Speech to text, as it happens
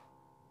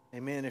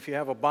Amen. If you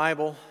have a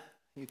Bible,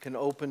 you can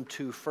open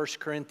to 1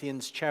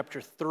 Corinthians chapter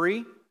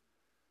 3.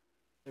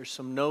 There's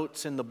some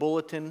notes in the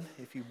bulletin.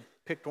 If you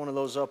picked one of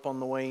those up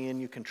on the way in,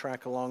 you can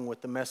track along with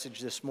the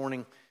message this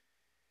morning.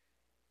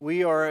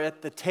 We are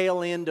at the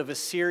tail end of a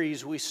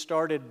series we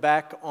started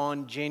back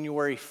on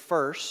January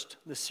 1st.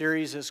 The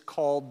series is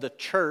called The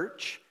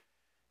Church.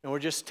 And we're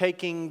just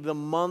taking the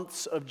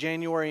months of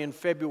January and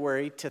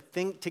February to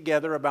think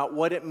together about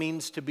what it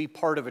means to be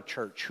part of a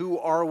church. Who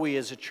are we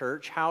as a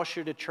church? How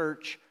should a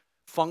church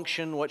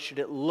function? What should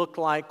it look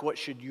like? What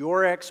should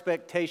your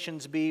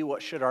expectations be?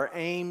 What should our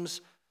aims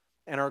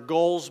and our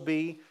goals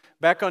be?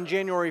 Back on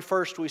January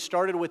 1st, we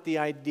started with the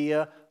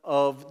idea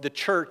of the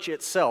church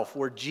itself,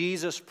 where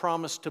Jesus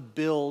promised to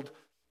build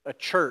a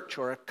church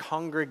or a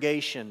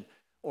congregation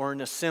or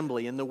an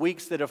assembly. In the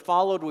weeks that have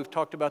followed, we've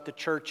talked about the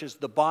church as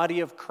the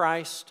body of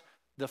Christ,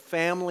 the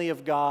family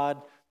of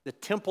God, the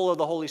temple of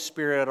the Holy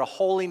Spirit, a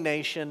holy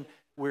nation.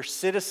 We're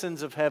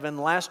citizens of heaven.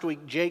 Last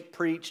week, Jake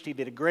preached. He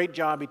did a great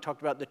job. He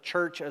talked about the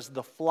church as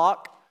the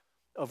flock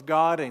of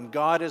God, and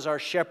God is our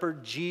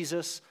shepherd.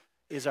 Jesus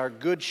is our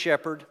good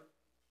shepherd.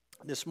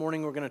 This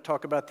morning, we're going to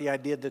talk about the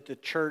idea that the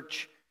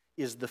church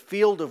is the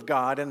field of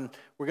God, and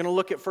we're going to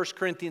look at 1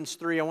 Corinthians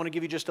 3. I want to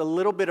give you just a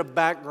little bit of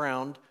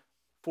background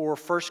for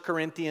 1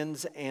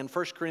 Corinthians and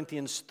 1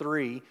 Corinthians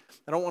 3.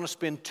 I don't want to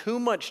spend too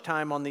much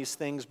time on these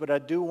things, but I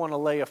do want to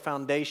lay a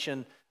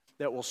foundation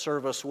that will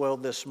serve us well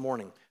this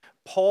morning.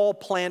 Paul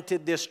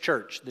planted this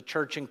church, the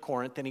church in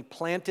Corinth, and he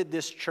planted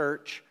this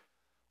church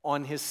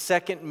on his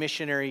second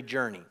missionary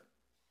journey.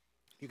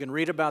 You can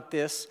read about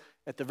this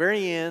at the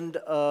very end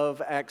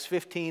of Acts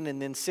 15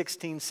 and then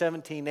 16,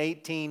 17,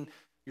 18.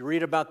 You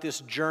read about this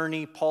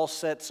journey Paul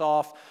sets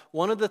off.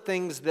 One of the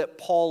things that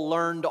Paul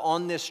learned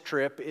on this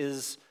trip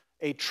is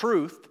a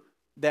truth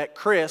that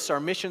Chris, our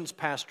missions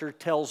pastor,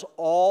 tells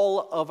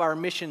all of our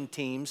mission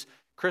teams.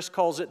 Chris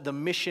calls it the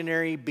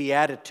missionary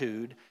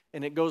beatitude,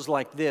 and it goes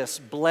like this: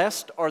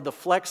 blessed are the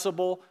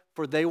flexible,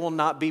 for they will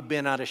not be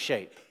bent out of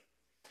shape.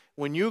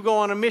 When you go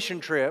on a mission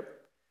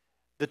trip,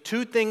 the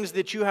two things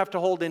that you have to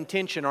hold in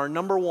tension are,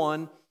 number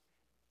one,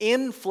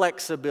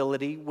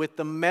 inflexibility with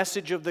the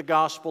message of the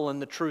gospel and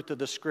the truth of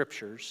the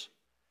scriptures,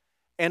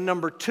 and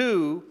number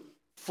two,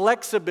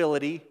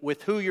 flexibility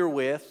with who you're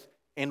with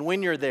and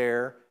when you're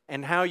there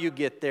and how you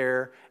get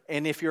there,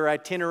 and if your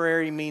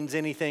itinerary means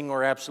anything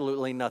or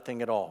absolutely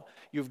nothing at all.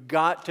 You've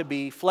got to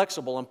be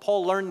flexible. And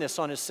Paul learned this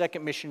on his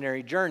second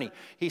missionary journey.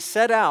 He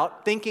set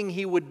out thinking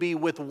he would be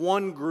with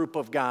one group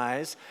of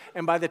guys,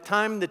 and by the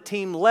time the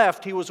team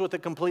left, he was with a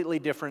completely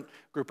different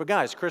group of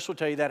guys. Chris will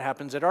tell you that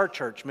happens at our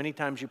church. Many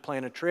times you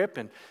plan a trip,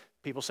 and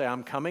people say,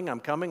 I'm coming, I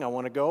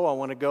want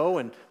to go,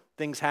 and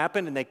things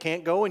happen, and they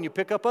can't go, and you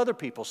pick up other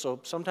people. So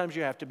sometimes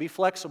you have to be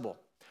flexible.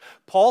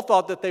 Paul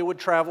thought that they would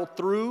travel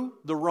through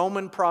the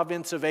Roman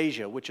province of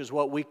Asia, which is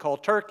what we call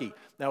Turkey.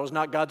 That was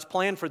not God's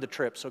plan for the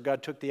trip, so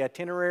God took the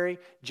itinerary,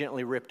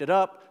 gently ripped it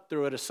up,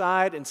 threw it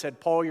aside, and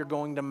said, Paul, you're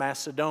going to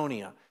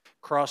Macedonia.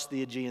 Crossed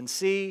the Aegean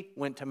Sea,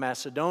 went to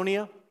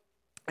Macedonia.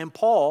 And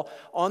Paul,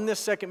 on this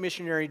second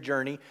missionary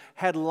journey,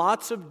 had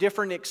lots of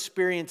different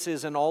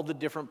experiences in all the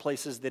different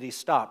places that he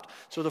stopped.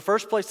 So the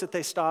first place that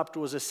they stopped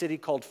was a city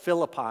called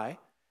Philippi.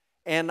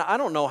 And I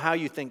don't know how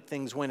you think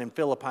things went in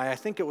Philippi. I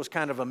think it was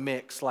kind of a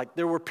mix. Like,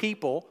 there were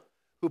people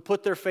who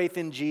put their faith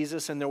in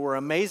Jesus, and there were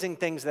amazing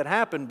things that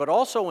happened. But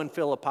also in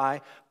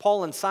Philippi,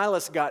 Paul and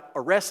Silas got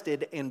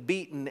arrested and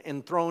beaten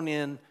and thrown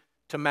in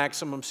to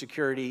maximum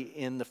security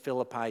in the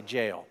Philippi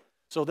jail.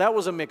 So that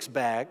was a mixed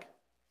bag.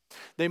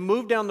 They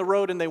moved down the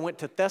road and they went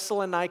to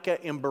Thessalonica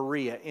and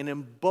Berea. And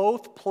in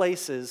both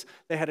places,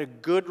 they had a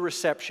good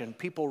reception.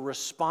 People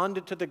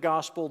responded to the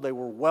gospel. They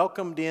were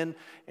welcomed in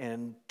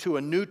and to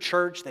a new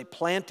church. They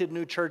planted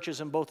new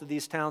churches in both of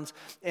these towns.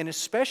 And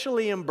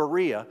especially in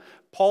Berea,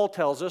 Paul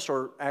tells us,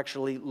 or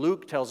actually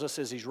Luke tells us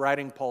as he's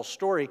writing Paul's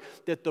story,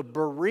 that the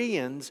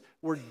Bereans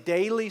were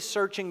daily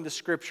searching the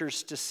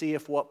scriptures to see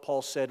if what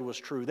Paul said was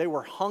true. They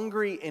were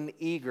hungry and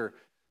eager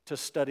to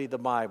study the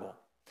Bible.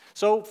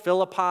 So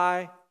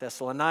Philippi,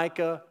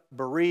 Thessalonica,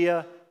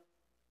 Berea,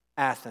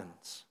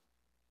 Athens.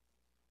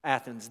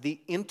 Athens, the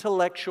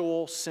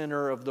intellectual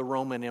center of the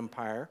Roman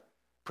Empire,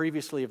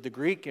 previously of the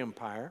Greek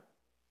Empire.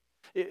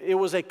 It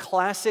was a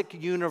classic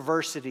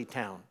university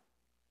town,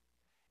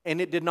 and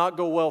it did not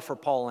go well for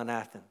Paul in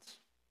Athens.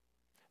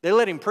 They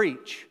let him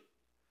preach,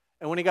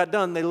 and when he got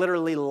done, they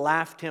literally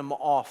laughed him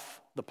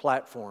off the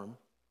platform,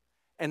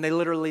 and they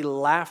literally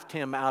laughed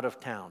him out of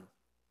town.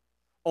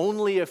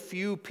 Only a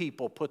few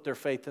people put their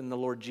faith in the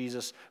Lord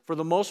Jesus. For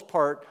the most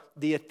part,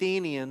 the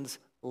Athenians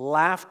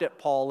laughed at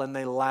Paul and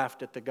they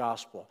laughed at the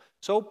gospel.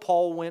 So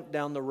Paul went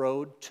down the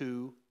road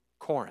to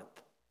Corinth.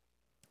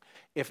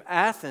 If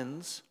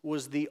Athens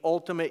was the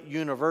ultimate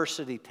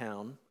university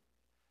town,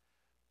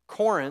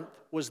 Corinth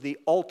was the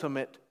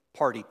ultimate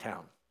party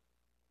town.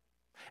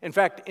 In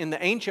fact, in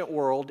the ancient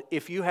world,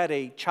 if you had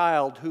a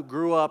child who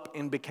grew up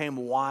and became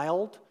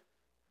wild,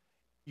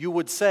 you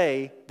would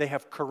say they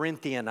have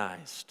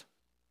Corinthianized.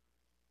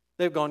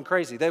 They've gone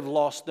crazy. They've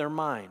lost their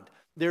mind.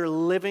 They're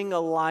living a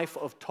life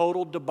of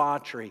total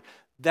debauchery.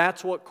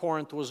 That's what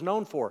Corinth was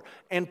known for.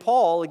 And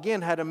Paul,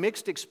 again, had a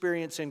mixed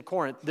experience in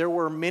Corinth. There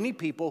were many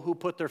people who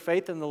put their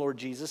faith in the Lord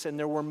Jesus, and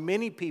there were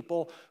many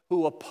people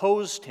who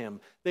opposed him.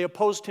 They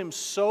opposed him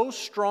so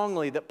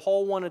strongly that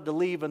Paul wanted to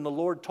leave, and the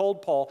Lord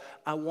told Paul,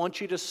 I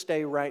want you to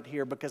stay right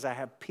here because I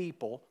have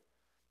people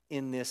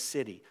in this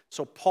city.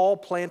 So Paul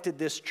planted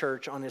this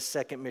church on his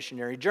second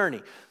missionary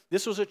journey.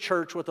 This was a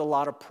church with a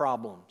lot of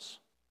problems.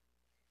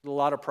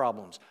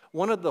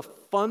 One of the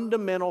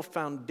fundamental,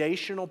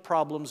 foundational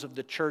problems of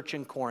the church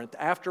in Corinth,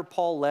 after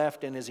Paul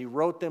left and as he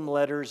wrote them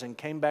letters and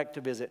came back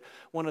to visit,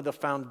 one of the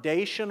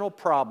foundational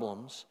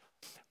problems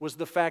was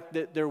the fact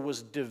that there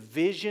was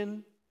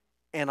division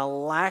and a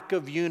lack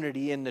of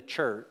unity in the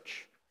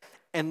church.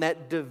 And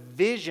that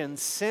division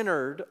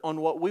centered on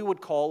what we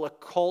would call a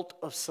cult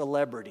of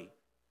celebrity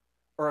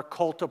or a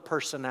cult of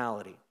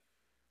personality.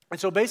 And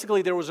so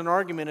basically there was an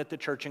argument at the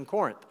church in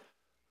Corinth.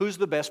 Who's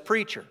the best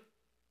preacher?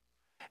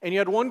 And you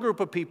had one group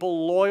of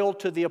people loyal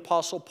to the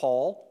Apostle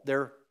Paul,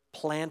 their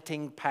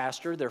planting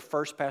pastor, their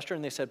first pastor,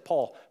 and they said,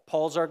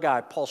 Paul's our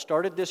guy. Paul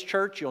started this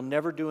church. You'll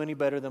never do any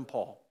better than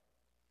Paul.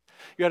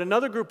 You had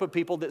another group of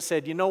people that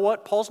said, you know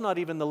what? Paul's not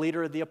even the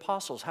leader of the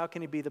apostles. How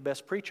can he be the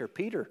best preacher?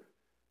 Peter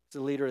is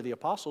the leader of the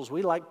apostles.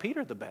 We like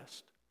Peter the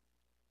best.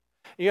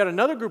 You had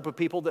another group of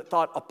people that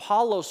thought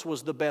Apollos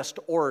was the best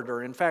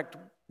orator. In fact,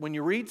 when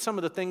you read some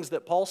of the things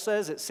that Paul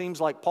says, it seems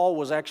like Paul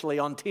was actually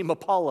on Team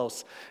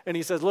Apollos. And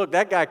he says, look,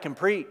 that guy can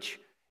preach.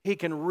 He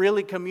can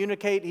really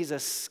communicate. He's a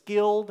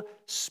skilled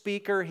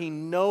speaker. He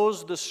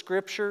knows the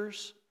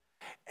scriptures.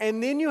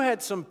 And then you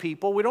had some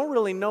people, we don't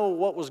really know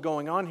what was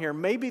going on here.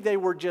 Maybe they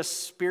were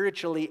just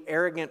spiritually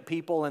arrogant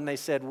people and they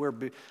said, we're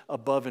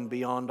above and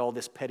beyond all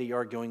this petty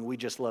arguing. We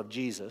just love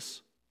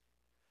Jesus.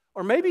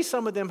 Or maybe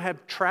some of them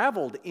have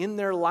traveled in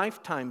their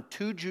lifetime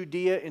to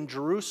Judea and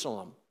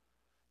Jerusalem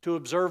to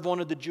observe one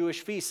of the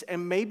Jewish feasts.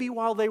 And maybe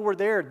while they were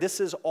there, this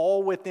is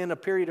all within a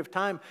period of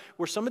time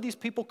where some of these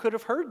people could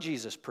have heard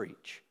Jesus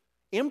preach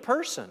in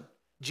person.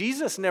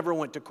 Jesus never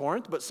went to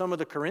Corinth, but some of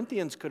the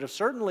Corinthians could have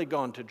certainly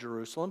gone to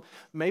Jerusalem.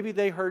 Maybe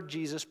they heard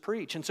Jesus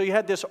preach. And so you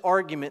had this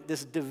argument,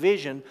 this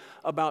division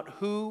about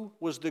who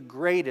was the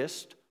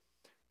greatest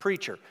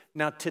preacher.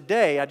 Now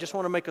today, I just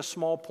want to make a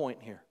small point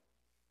here.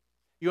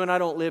 You and I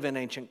don't live in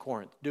ancient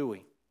Corinth, do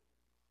we?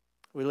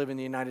 We live in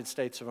the United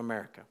States of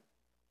America.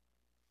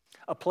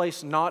 A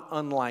place not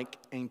unlike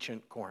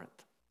ancient Corinth.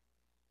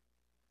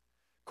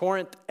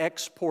 Corinth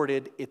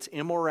exported its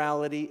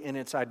immorality and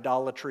its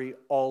idolatry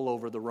all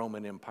over the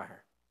Roman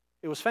Empire.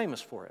 It was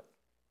famous for it.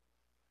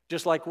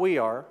 Just like we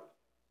are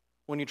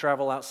when you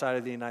travel outside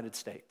of the United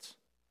States.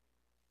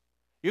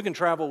 You can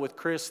travel with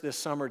Chris this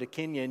summer to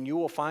Kenya and you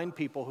will find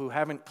people who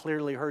haven't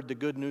clearly heard the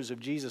good news of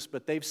Jesus,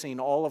 but they've seen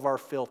all of our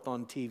filth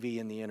on TV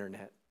and the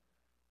internet.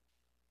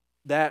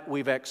 That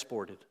we've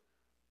exported.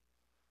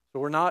 So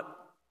we're not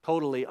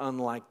totally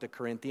unlike the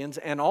Corinthians.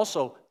 And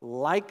also,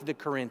 like the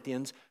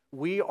Corinthians,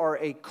 we are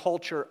a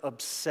culture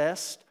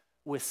obsessed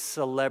with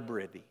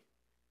celebrity,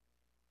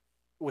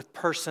 with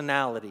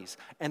personalities.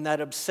 And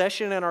that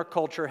obsession in our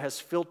culture has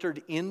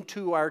filtered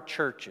into our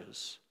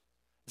churches.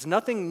 It's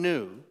nothing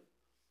new.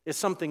 It's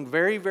something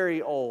very,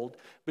 very old,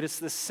 but it's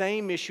the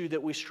same issue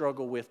that we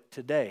struggle with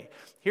today.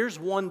 Here's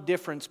one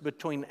difference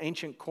between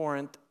ancient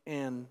Corinth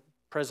and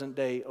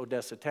present-day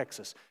Odessa,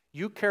 Texas.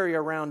 You carry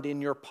around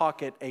in your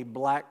pocket a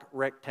black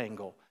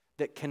rectangle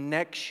that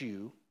connects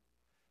you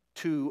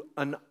to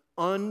an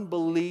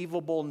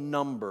unbelievable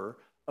number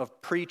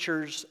of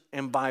preachers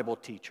and Bible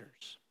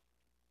teachers.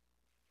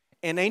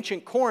 In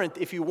ancient Corinth,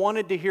 if you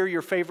wanted to hear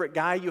your favorite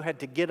guy, you had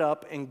to get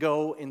up and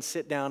go and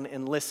sit down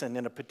and listen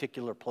in a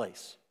particular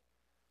place.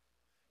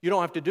 You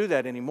don't have to do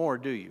that anymore,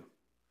 do you?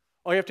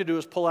 All you have to do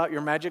is pull out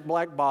your magic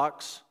black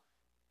box,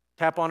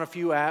 tap on a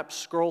few apps,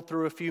 scroll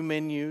through a few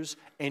menus,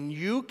 and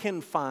you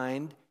can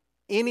find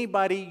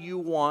anybody you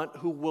want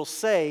who will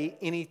say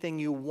anything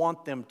you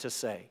want them to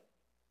say.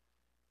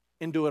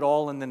 And do it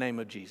all in the name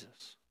of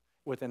Jesus,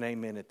 with an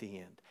amen at the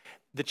end.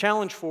 The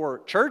challenge for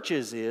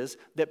churches is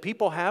that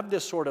people have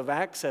this sort of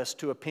access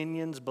to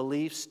opinions,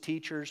 beliefs,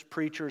 teachers,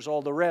 preachers,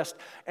 all the rest,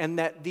 and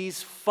that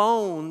these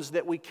phones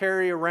that we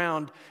carry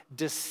around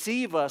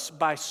deceive us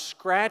by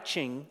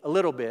scratching a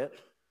little bit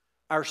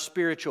our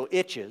spiritual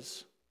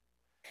itches,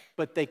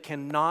 but they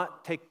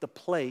cannot take the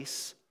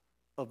place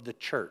of the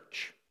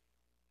church.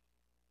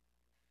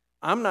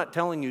 I'm not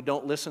telling you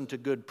don't listen to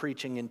good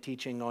preaching and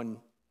teaching on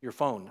your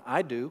phone.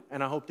 I do,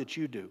 and I hope that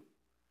you do.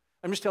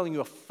 I'm just telling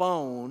you a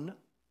phone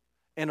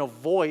and a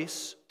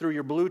voice through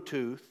your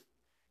Bluetooth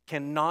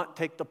cannot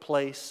take the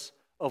place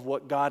of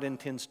what God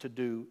intends to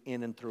do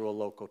in and through a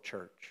local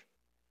church.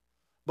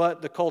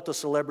 But the cult of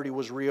celebrity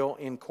was real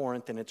in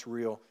Corinth, and it's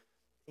real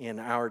in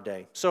our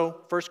day.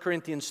 So 1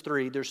 Corinthians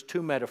 3, there's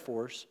two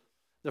metaphors.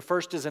 The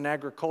first is an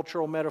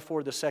agricultural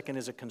metaphor. The second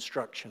is a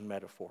construction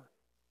metaphor.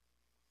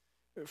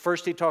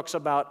 First, he talks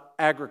about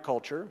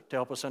agriculture to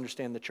help us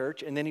understand the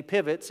church. And then he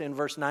pivots in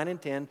verse 9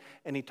 and 10,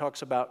 and he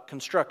talks about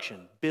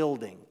construction,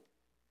 building.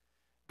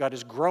 God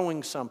is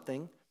growing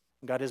something,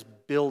 God is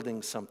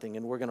building something,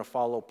 and we're going to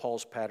follow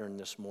Paul's pattern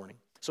this morning.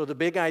 So the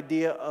big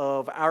idea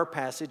of our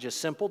passage is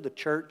simple. The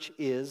church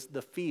is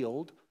the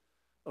field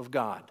of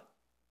God.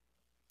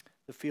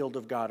 The field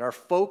of God. Our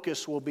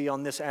focus will be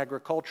on this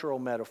agricultural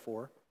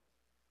metaphor.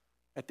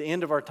 At the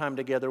end of our time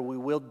together, we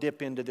will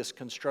dip into this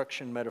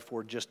construction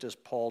metaphor just as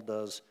Paul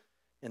does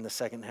in the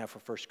second half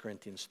of 1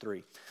 Corinthians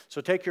 3.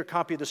 So take your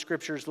copy of the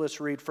Scriptures. Let's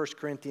read 1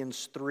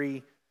 Corinthians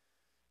 3,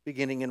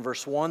 beginning in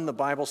verse 1. The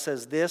Bible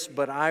says this,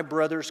 "But I,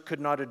 brothers, could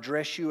not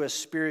address you as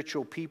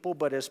spiritual people,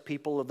 but as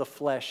people of the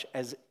flesh,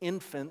 as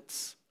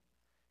infants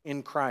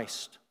in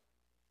Christ.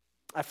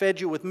 I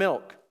fed you with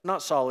milk,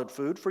 not solid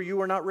food, for you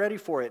were not ready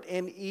for it.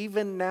 And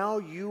even now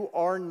you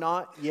are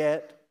not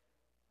yet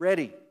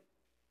ready,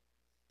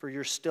 for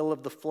you're still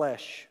of the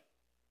flesh.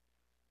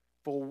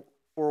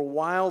 For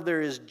while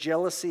there is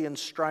jealousy and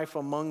strife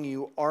among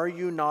you, are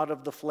you not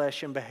of the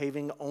flesh and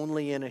behaving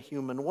only in a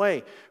human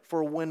way?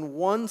 For when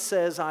one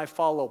says, I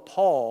follow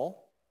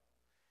Paul,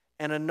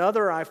 and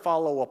another, I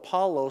follow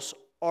Apollos,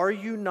 are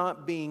you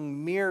not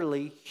being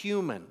merely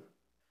human?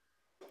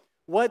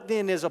 What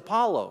then is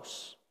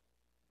Apollos?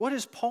 What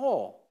is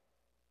Paul?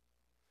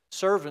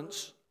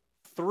 Servants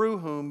through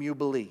whom you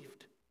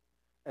believed,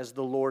 as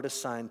the Lord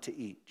assigned to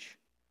each.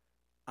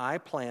 I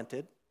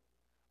planted,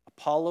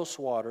 Apollos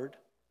watered,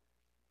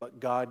 but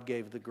God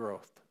gave the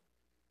growth.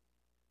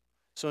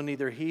 So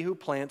neither he who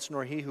plants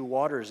nor he who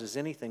waters is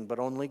anything, but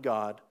only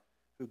God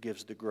who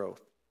gives the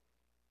growth.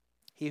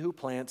 He who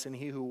plants and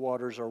he who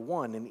waters are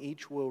one, and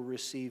each will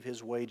receive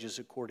his wages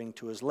according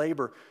to his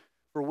labor.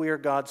 For we are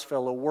God's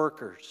fellow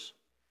workers.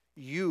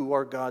 You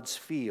are God's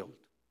field,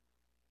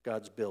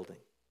 God's building."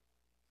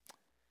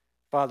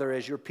 Father,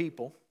 as your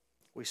people,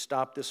 we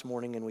stop this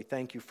morning and we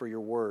thank you for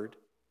your word.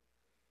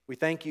 We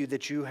thank you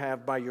that you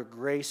have, by your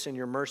grace and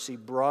your mercy,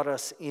 brought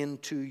us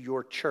into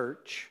your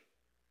church.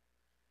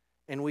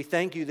 And we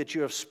thank you that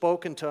you have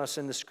spoken to us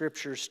in the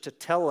Scriptures to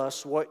tell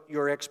us what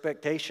your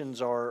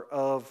expectations are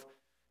of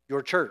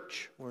your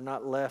church. We're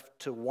not left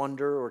to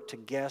wonder or to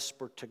guess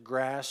or to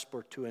grasp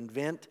or to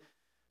invent.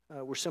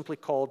 We're simply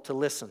called to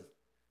listen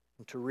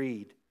and to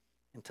read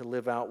and to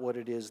live out what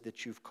it is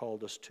that you've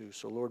called us to.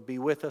 So, Lord, be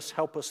with us.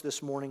 Help us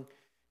this morning.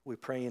 We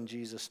pray in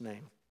Jesus'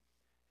 name.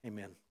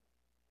 Amen.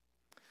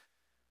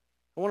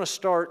 I want to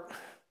start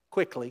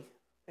quickly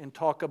and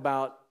talk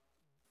about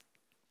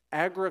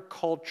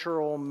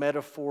agricultural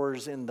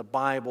metaphors in the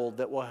Bible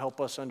that will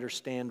help us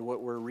understand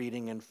what we're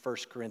reading in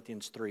 1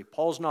 Corinthians 3.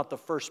 Paul's not the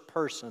first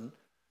person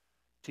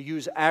to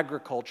use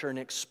agriculture in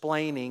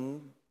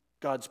explaining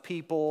God's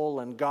people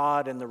and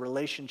God and the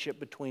relationship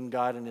between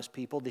God and his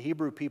people. The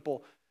Hebrew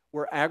people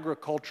were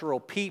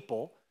agricultural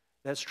people.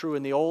 That's true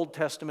in the Old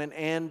Testament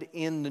and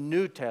in the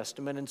New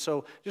Testament. And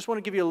so just want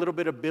to give you a little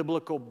bit of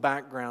biblical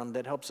background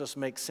that helps us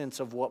make sense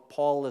of what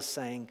Paul is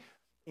saying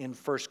in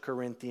 1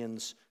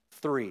 Corinthians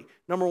 3.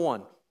 Number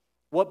one,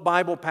 what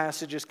Bible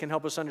passages can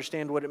help us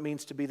understand what it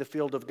means to be the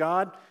field of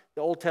God?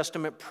 The Old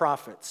Testament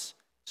prophets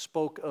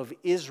spoke of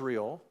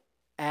Israel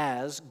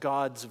as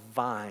God's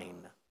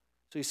vine.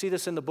 So you see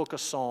this in the book of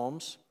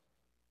Psalms.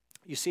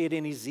 You see it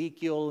in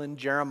Ezekiel and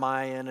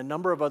Jeremiah and a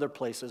number of other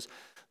places.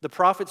 The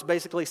prophets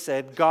basically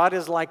said, God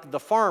is like the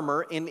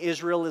farmer and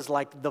Israel is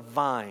like the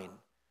vine.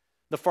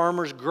 The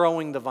farmer's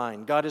growing the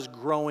vine. God is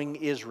growing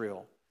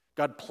Israel.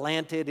 God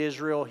planted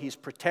Israel. He's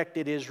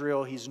protected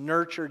Israel. He's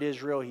nurtured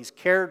Israel. He's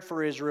cared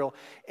for Israel.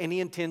 And he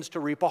intends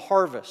to reap a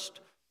harvest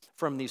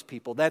from these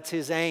people. That's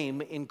his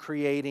aim in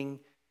creating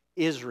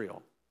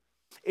Israel.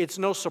 It's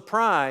no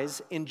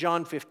surprise in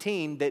John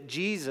 15 that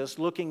Jesus,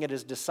 looking at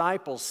his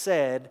disciples,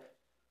 said,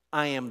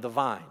 I am the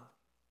vine.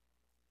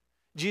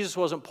 Jesus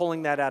wasn't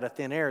pulling that out of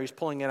thin air. He's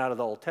pulling it out of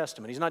the Old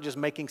Testament. He's not just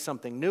making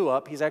something new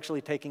up. He's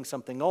actually taking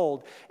something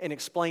old and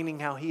explaining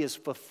how he has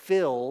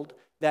fulfilled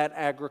that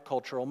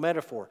agricultural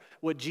metaphor.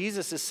 What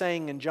Jesus is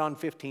saying in John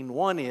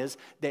 15:1 is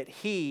that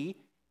he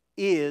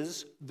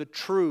is the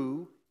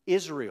true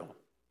Israel.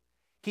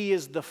 He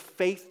is the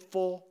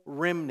faithful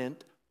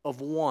remnant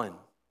of one.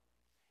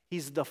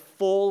 He's the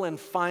full and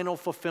final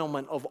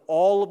fulfillment of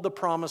all of the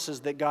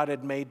promises that God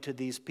had made to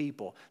these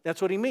people.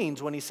 That's what he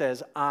means when he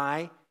says,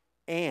 I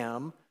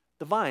am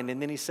the vine.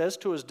 And then he says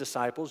to his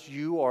disciples,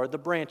 you are the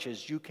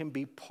branches. You can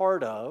be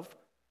part of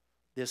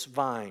this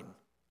vine.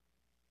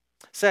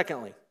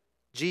 Secondly,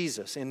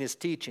 Jesus in his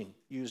teaching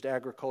used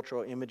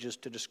agricultural images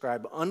to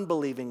describe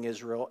unbelieving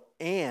Israel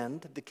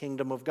and the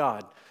kingdom of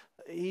God.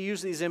 He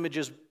used these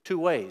images two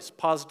ways,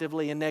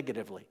 positively and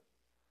negatively.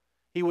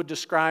 He would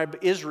describe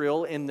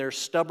Israel in their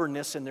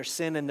stubbornness and their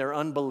sin and their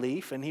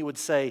unbelief, and he would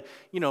say,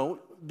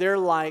 they're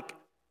like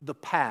the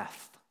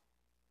path.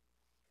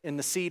 And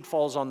the seed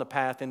falls on the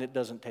path and it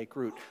doesn't take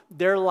root.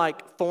 They're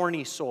like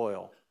thorny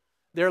soil.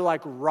 They're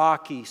like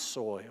rocky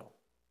soil.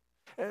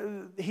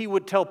 He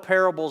would tell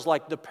parables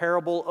like the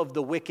parable of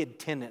the wicked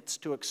tenants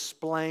to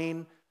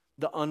explain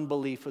the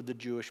unbelief of the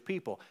Jewish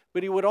people.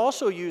 But he would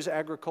also use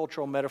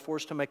agricultural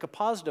metaphors to make a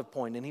positive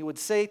point. And he would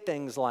say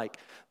things like,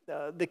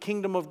 the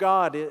kingdom of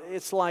God,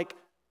 it's like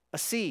a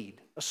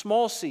seed, a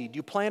small seed.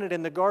 You plant it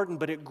in the garden,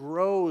 but it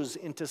grows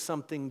into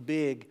something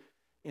big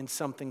in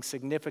something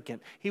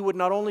significant. He would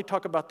not only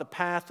talk about the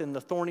path and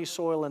the thorny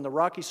soil and the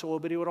rocky soil,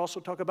 but he would also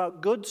talk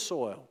about good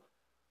soil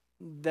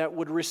that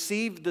would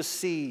receive the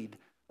seed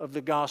of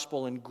the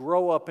gospel and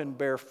grow up and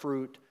bear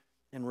fruit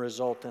and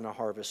result in a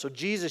harvest. So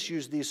Jesus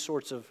used these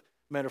sorts of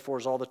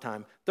metaphors all the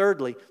time.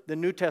 Thirdly, the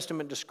New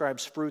Testament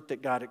describes fruit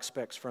that God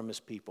expects from his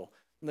people.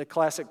 And the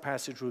classic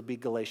passage would be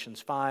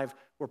Galatians 5,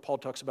 where Paul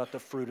talks about the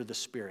fruit of the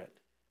Spirit.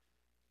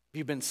 If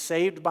you've been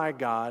saved by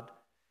God,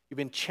 you've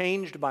been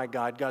changed by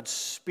God, God's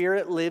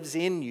Spirit lives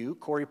in you.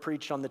 Corey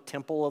preached on the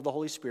temple of the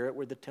Holy Spirit.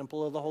 We're the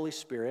temple of the Holy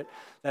Spirit.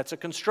 That's a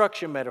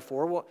construction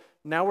metaphor. Well,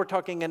 now we're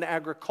talking an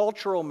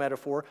agricultural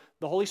metaphor.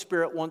 The Holy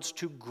Spirit wants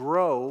to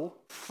grow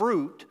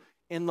fruit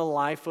in the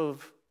life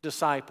of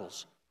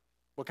disciples.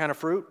 What kind of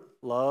fruit?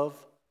 Love,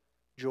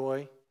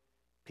 joy,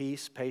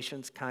 peace,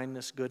 patience,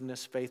 kindness,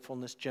 goodness,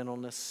 faithfulness,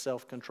 gentleness,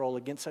 self-control.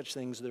 Against such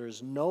things there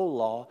is no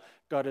law.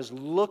 God is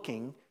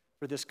looking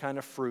for this kind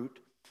of fruit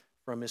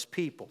from his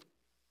people.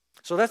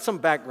 So that's some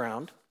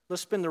background.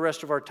 Let's spend the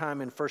rest of our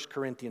time in 1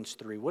 Corinthians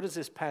 3. What does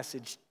this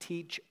passage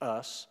teach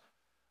us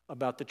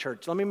about the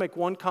church? Let me make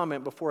one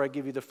comment before I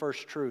give you the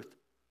first truth.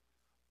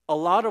 A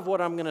lot of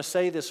what I'm going to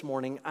say this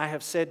morning, I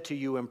have said to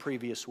you in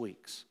previous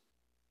weeks.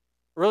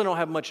 I really don't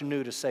have much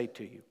new to say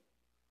to you.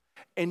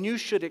 And you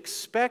should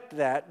expect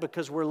that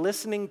because we're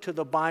listening to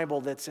the Bible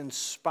that's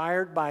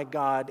inspired by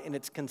God and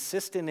it's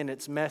consistent in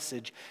its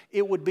message.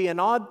 It would be an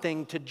odd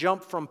thing to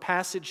jump from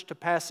passage to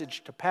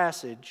passage to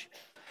passage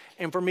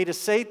and for me to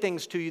say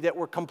things to you that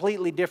were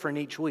completely different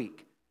each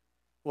week.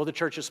 Well, the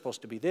church is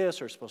supposed to be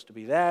this or supposed to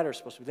be that or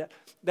supposed to be that.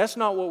 That's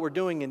not what we're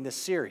doing in this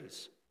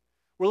series.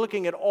 We're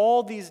looking at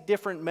all these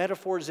different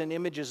metaphors and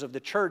images of the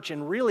church,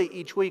 and really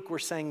each week we're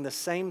saying the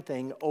same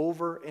thing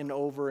over and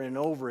over and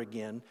over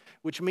again,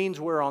 which means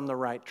we're on the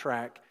right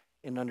track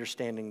in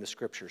understanding the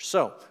Scriptures.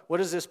 So, what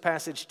does this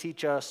passage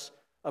teach us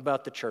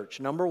about the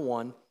church? Number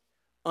one,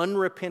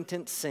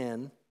 unrepentant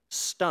sin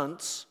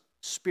stunts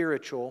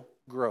spiritual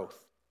growth.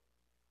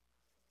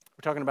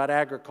 We're talking about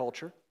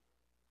agriculture.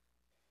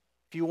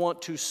 If you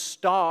want to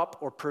stop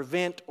or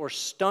prevent or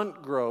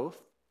stunt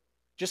growth,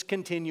 just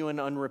continue in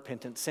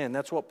unrepentant sin.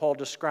 That's what Paul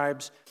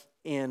describes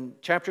in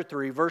chapter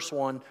 3, verse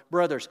 1.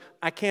 Brothers,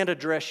 I can't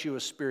address you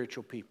as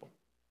spiritual people.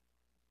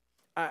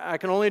 I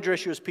can only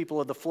address you as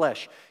people of the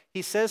flesh.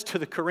 He says to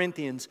the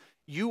Corinthians,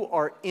 you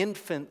are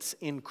infants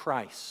in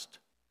Christ.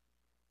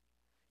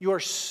 You are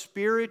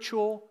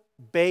spiritual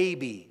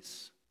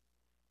babies.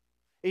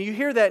 And you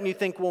hear that and you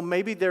think, well,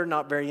 maybe they're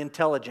not very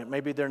intelligent.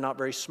 Maybe they're not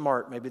very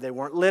smart. Maybe they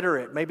weren't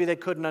literate. Maybe they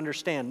couldn't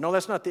understand. No,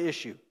 that's not the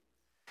issue.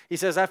 He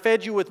says, I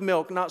fed you with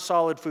milk, not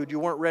solid food. You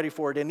weren't ready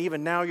for it, and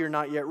even now you're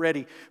not yet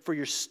ready. For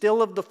you're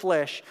still of the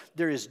flesh.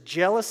 There is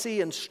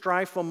jealousy and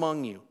strife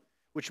among you,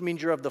 which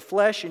means you're of the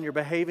flesh and you're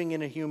behaving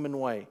in a human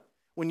way.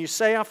 When you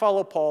say, I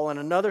follow Paul,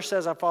 and another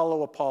says, I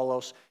follow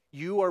Apollos,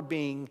 you are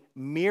being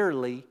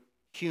merely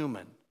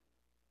human.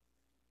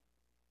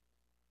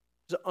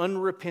 There's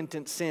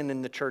unrepentant sin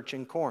in the church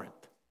in Corinth.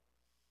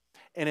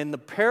 And in the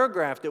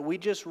paragraph that we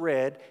just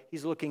read,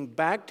 he's looking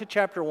back to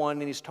chapter 1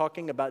 and he's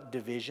talking about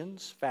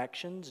divisions,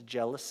 factions,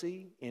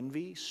 jealousy,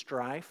 envy,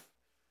 strife,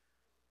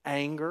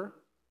 anger.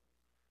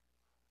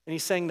 And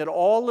he's saying that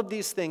all of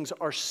these things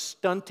are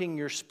stunting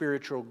your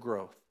spiritual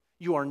growth.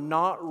 You are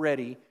not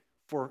ready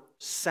for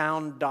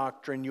sound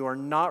doctrine. You are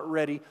not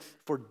ready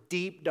for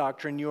deep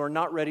doctrine. You are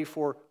not ready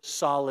for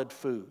solid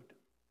food.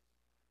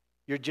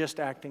 You're just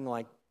acting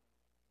like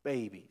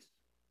babies.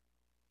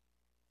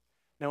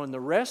 Now, in the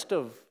rest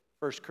of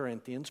 1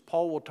 Corinthians,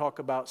 Paul will talk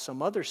about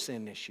some other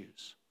sin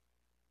issues,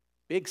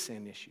 big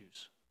sin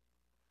issues.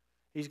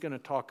 He's going to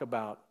talk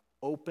about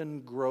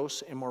open,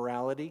 gross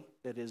immorality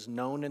that is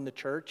known in the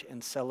church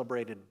and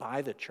celebrated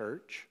by the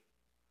church.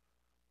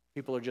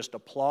 People are just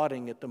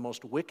applauding at the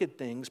most wicked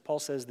things Paul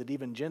says that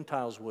even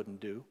Gentiles wouldn't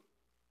do.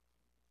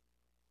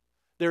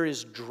 There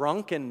is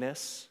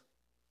drunkenness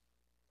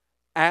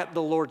at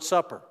the Lord's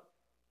Supper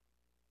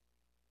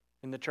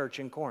in the church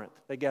in Corinth.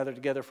 They gather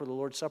together for the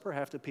Lord's Supper.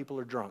 Half the people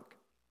are drunk.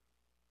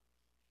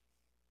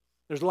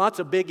 There's lots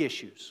of big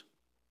issues.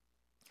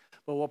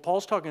 But what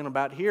Paul's talking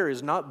about here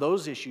is not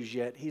those issues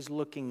yet. He's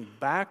looking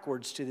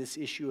backwards to this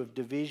issue of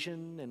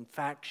division and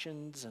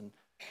factions and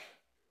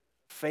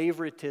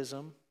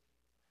favoritism.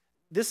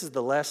 This is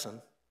the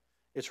lesson.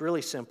 It's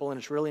really simple and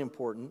it's really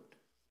important.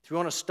 If you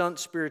want to stunt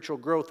spiritual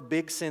growth,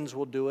 big sins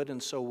will do it,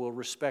 and so will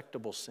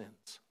respectable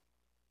sins.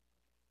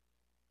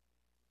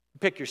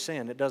 Pick your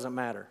sin, it doesn't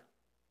matter.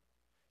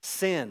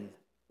 Sin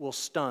will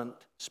stunt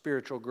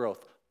spiritual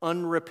growth.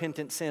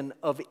 Unrepentant sin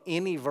of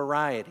any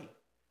variety,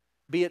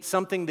 be it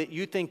something that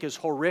you think is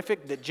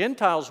horrific that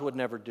Gentiles would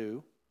never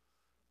do,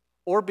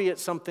 or be it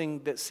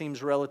something that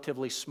seems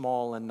relatively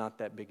small and not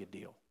that big a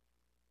deal.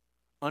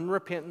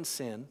 Unrepentant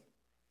sin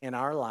in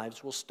our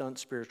lives will stunt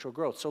spiritual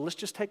growth. So let's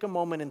just take a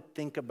moment and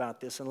think about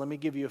this, and let me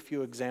give you a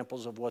few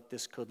examples of what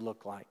this could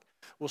look like.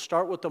 We'll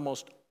start with the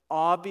most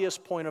obvious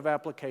point of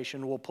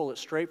application. We'll pull it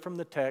straight from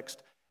the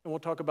text, and we'll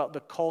talk about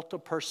the cult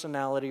of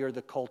personality or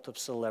the cult of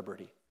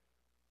celebrity.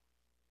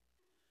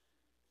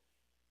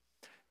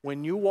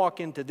 when you walk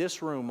into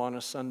this room on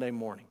a Sunday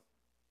morning,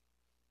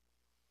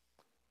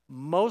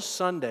 most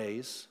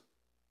Sundays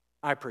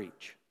I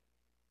preach.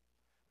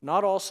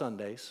 Not all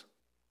Sundays.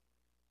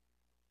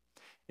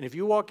 And if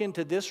you walk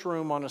into this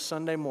room on a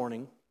Sunday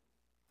morning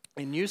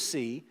and you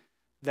see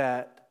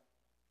that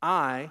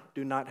I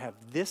do not have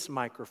this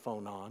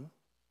microphone on,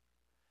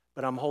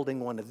 but I'm holding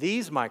one of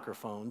these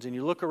microphones, and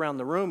you look around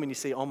the room and you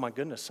see, oh my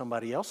goodness,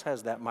 somebody else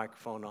has that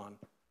microphone on.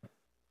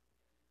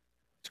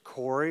 It's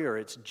Corey, or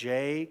it's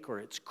Jake, or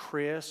it's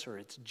Chris, or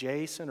it's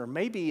Jason, or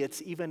maybe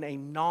it's even a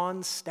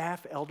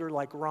non-staff elder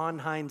like Ron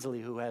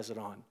Hinesley who has it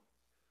on.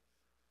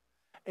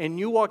 And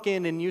you walk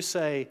in and you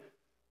say,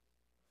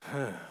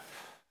 I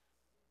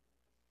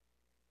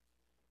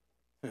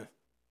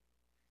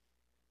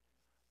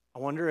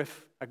wonder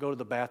if I go to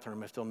the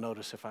bathroom, if they'll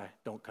notice if I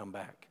don't come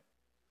back.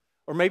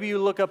 Or maybe you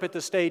look up at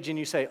the stage and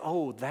you say,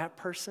 oh, that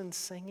person's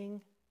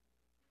singing?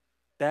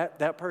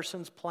 That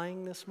person's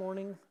playing this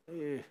morning?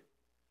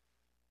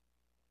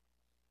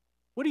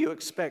 What do you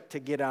expect to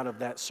get out of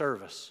that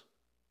service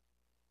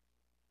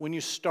when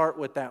you start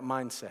with that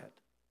mindset?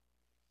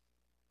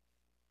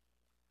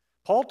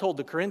 Paul told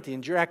the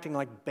Corinthians, you're acting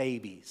like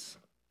babies.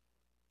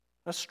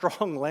 That's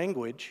strong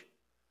language.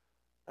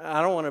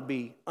 I don't want to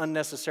be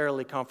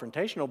unnecessarily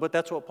confrontational, but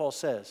that's what Paul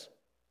says.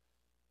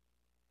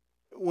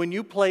 When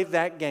you play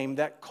that game,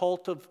 that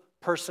cult of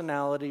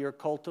personality or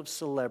cult of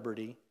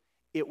celebrity,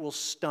 it will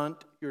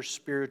stunt your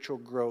spiritual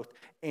growth,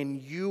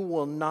 and you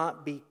will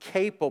not be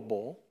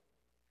capable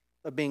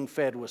of being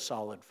fed with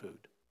solid food.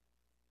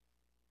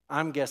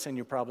 I'm guessing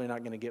you're probably not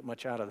going to get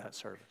much out of that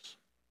service.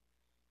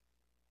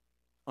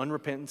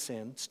 Unrepentant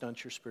sin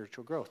stunts your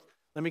spiritual growth.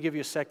 Let me give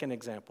you a second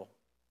example.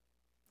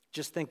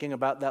 Just thinking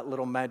about that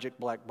little magic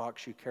black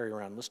box you carry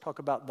around. Let's talk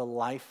about the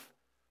life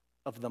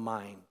of the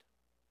mind.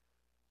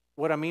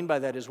 What I mean by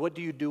that is, what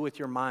do you do with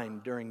your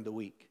mind during the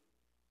week?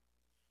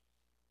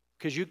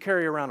 Because you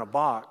carry around a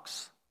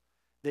box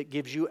that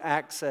gives you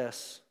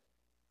access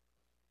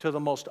to the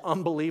most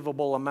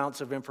unbelievable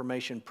amounts of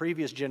information.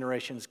 Previous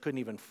generations couldn't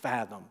even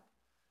fathom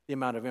the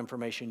amount of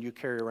information you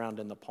carry around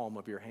in the palm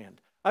of your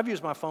hand. I've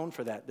used my phone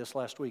for that this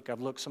last week.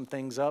 I've looked some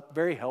things up.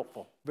 Very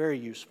helpful, very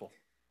useful.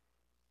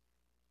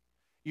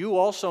 You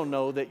also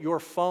know that your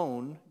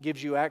phone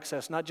gives you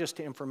access not just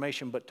to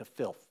information, but to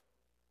filth.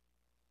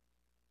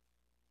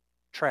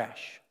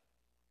 Trash.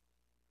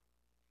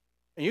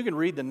 And you can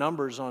read the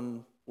numbers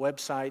on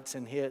websites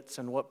and hits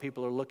and what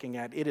people are looking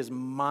at. It is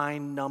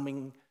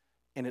mind-numbing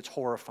and it's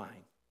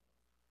horrifying.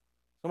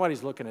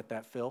 Somebody's looking at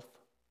that filth.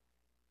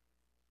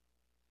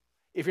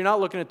 If you're not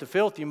looking at the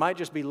filth, you might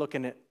just be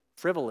looking at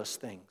frivolous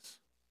things.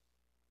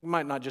 It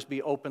might not just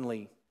be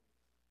openly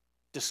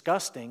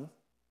disgusting,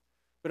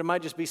 but it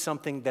might just be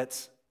something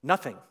that's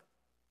nothing,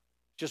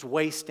 just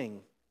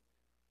wasting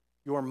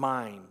your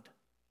mind.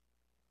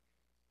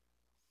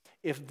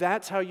 If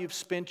that's how you've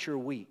spent your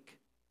week,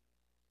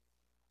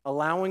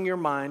 allowing your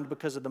mind,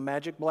 because of the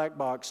magic black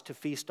box, to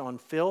feast on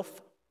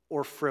filth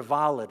or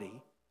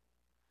frivolity,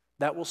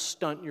 that will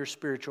stunt your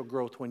spiritual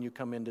growth when you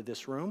come into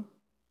this room,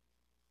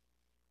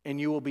 and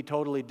you will be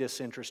totally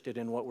disinterested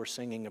in what we're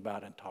singing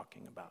about and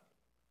talking about.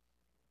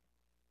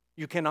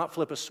 You cannot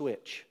flip a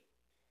switch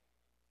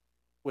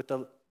with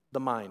the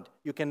mind.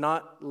 You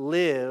cannot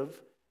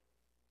live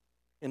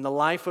in the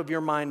life of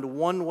your mind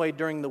one way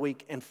during the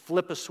week and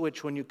flip a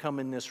switch when you come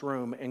in this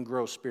room and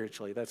grow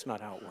spiritually. That's not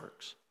how it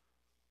works.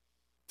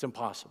 It's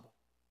impossible.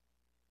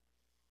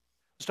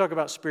 Let's talk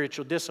about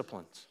spiritual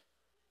disciplines.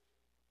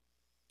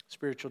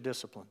 Spiritual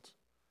disciplines.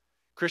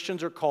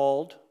 Christians are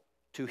called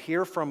to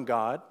hear from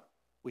God.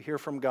 We hear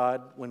from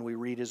God when we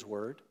read His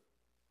Word,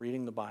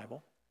 reading the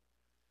Bible.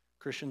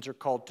 Christians are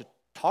called to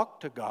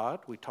talk to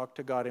God. We talk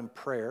to God in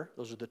prayer.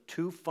 Those are the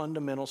two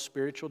fundamental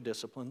spiritual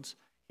disciplines: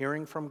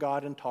 hearing from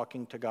God and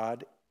talking to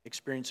God,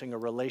 experiencing a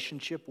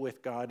relationship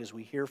with God as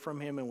we hear from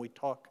Him and we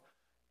talk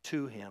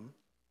to Him.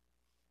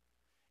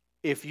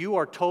 If you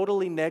are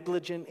totally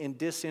negligent and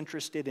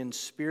disinterested in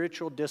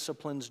spiritual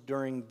disciplines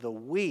during the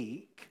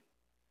week,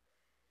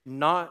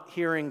 not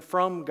hearing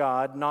from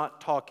God,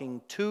 not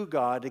talking to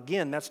God,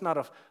 again, that's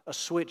not a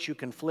switch you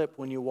can flip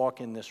when you walk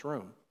in this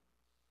room.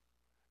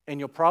 And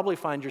you'll probably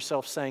find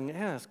yourself saying,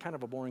 it's kind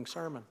of a boring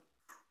sermon.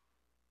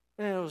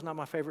 It was not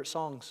my favorite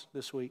songs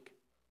this week.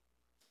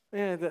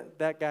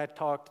 That guy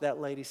talked,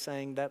 that lady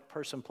sang, that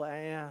person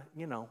played.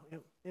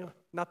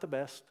 Not the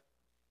best.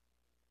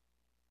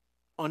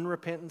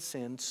 Unrepentant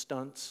sin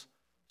stunts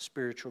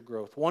spiritual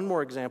growth. One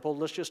more example,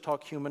 let's just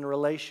talk human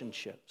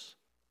relationships.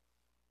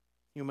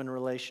 Human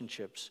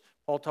relationships.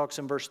 Paul talks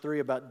in verse 3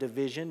 about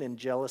division and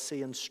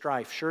jealousy and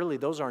strife. Surely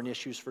those aren't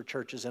issues for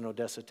churches in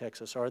Odessa,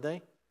 Texas, are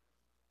they?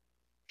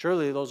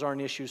 Surely those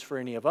aren't issues for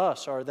any of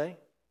us, are they?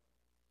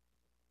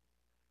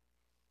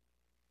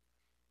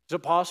 Is it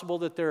possible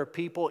that there are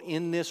people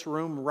in this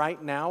room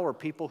right now, or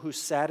people who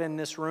sat in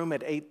this room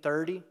at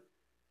 8:30,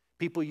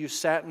 people you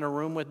sat in a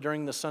room with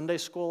during the Sunday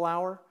school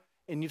hour,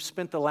 and you've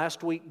spent the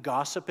last week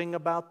gossiping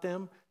about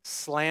them,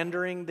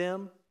 slandering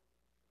them?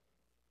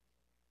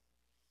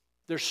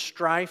 There's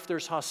strife,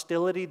 there's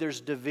hostility,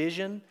 there's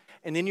division,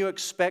 and then you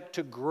expect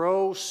to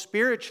grow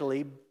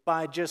spiritually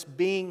by just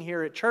being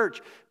here at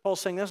church. Paul's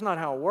saying that's not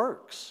how it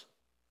works.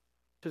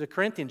 To the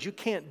Corinthians, you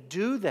can't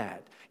do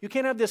that. You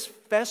can't have this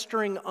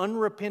festering,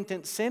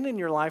 unrepentant sin in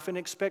your life and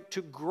expect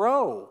to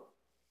grow.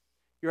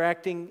 You're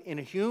acting in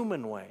a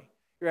human way.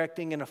 You're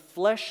acting in a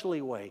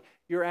fleshly way.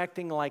 You're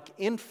acting like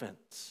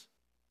infants.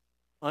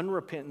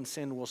 Unrepentant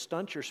sin will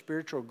stunt your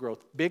spiritual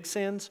growth. Big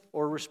sins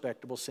or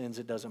respectable sins,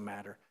 it doesn't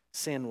matter.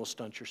 Sin will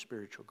stunt your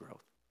spiritual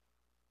growth.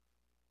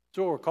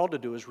 So what we're called to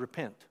do is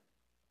repent.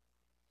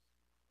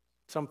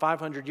 Some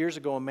 500 years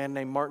ago, a man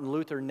named Martin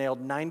Luther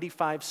nailed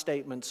 95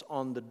 statements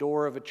on the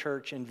door of a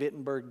church in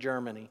Wittenberg,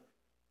 Germany.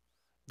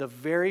 The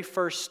very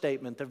first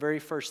statement, the very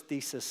first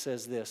thesis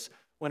says this: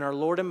 when our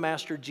Lord and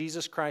Master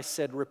Jesus Christ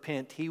said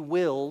repent, He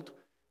willed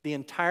the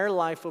entire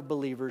life of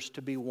believers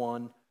to be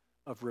one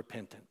of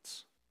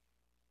repentance.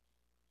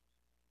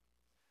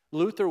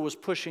 Luther was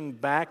pushing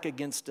back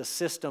against a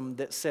system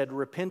that said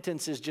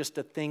repentance is just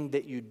a thing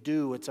that you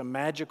do. It's a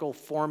magical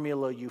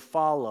formula you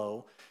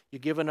follow. You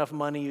give enough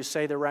money, you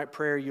say the right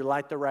prayer, you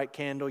light the right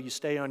candle, you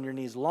stay on your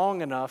knees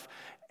long enough,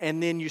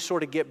 and then you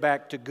sort of get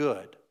back to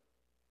good.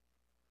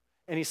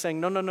 And he's saying,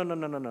 no.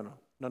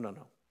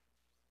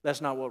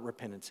 That's not what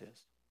repentance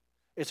is.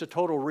 It's a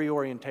total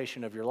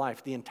reorientation of your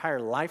life. The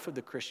entire life of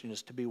the Christian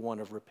is to be one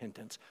of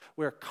repentance.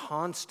 We're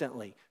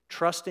constantly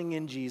trusting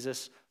in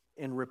Jesus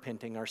and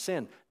repenting our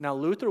sin. Now,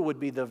 Luther would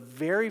be the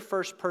very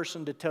first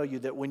person to tell you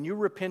that when you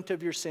repent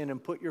of your sin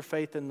and put your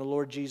faith in the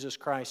Lord Jesus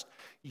Christ,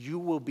 you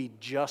will be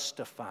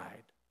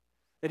justified.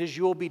 That is,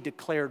 you will be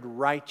declared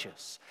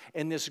righteous.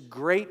 And this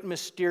great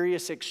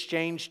mysterious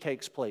exchange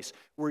takes place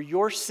where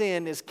your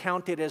sin is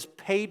counted as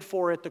paid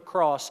for at the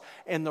cross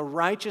and the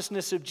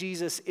righteousness of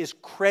Jesus is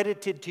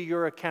credited to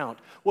your account.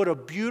 What a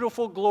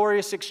beautiful,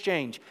 glorious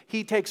exchange.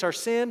 He takes our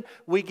sin,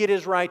 we get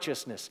His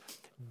righteousness.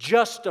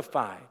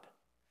 Justified.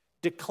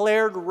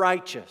 Declared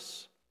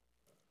righteous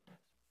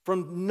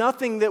from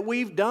nothing that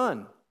we've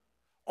done,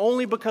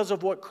 only because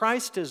of what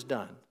Christ has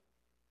done.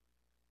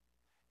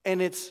 And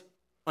it's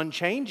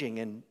unchanging,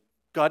 and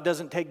God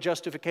doesn't take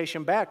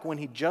justification back. When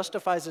He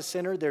justifies a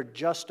sinner, they're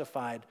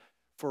justified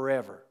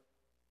forever.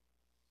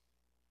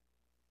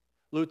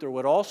 Luther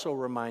would also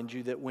remind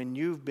you that when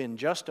you've been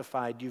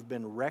justified, you've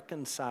been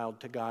reconciled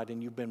to God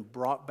and you've been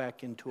brought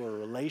back into a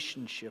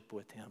relationship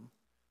with Him.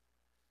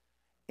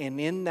 And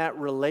in that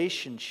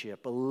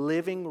relationship, a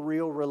living,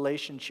 real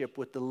relationship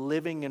with the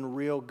living and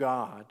real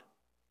God,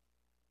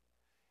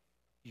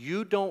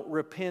 you don't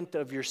repent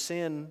of your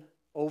sin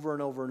over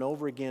and over and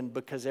over again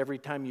because every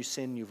time you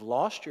sin, you've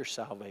lost your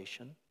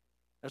salvation.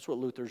 That's what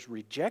Luther's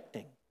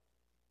rejecting.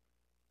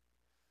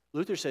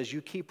 Luther says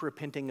you keep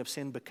repenting of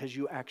sin because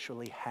you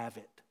actually have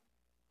it.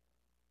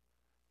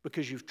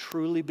 Because you've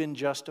truly been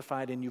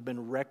justified and you've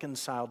been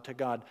reconciled to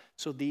God.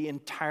 So the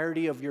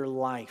entirety of your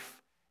life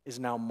is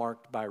now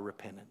marked by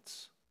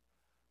repentance.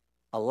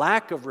 A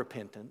lack of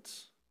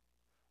repentance,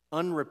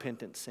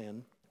 unrepentant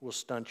sin, will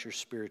stunt your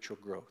spiritual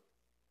growth.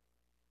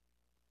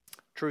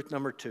 Truth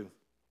number 2.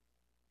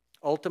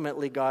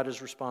 Ultimately, God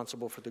is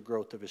responsible for the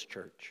growth of His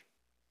church.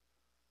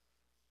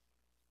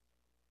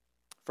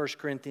 1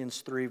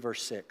 Corinthians 3,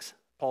 verse 6.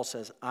 Paul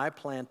says, I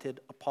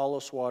planted,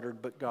 Apollos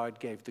watered, but God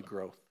gave the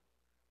growth.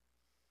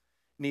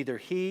 Neither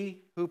he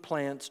who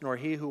plants nor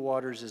he who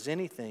waters is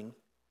anything,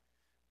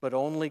 but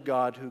only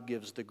God who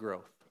gives the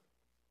growth.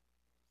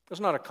 It's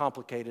not a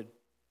complicated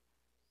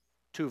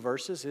 2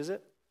 verses, is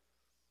it?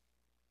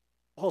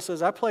 Paul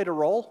says, I played a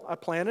role, I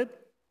planted,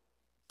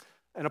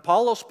 and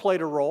Apollos played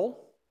a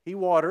role, he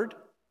watered,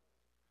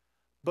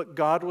 but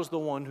God was the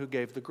one who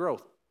gave the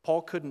growth.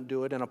 Paul couldn't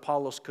do it, and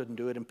Apollos couldn't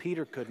do it, and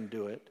Peter couldn't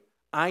do it.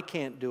 I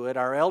can't do it,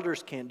 our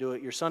elders can't do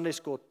it, your Sunday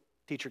school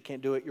teacher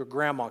can't do it, your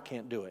grandma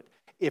can't do it.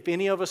 If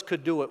any of us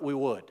could do it, we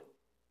would.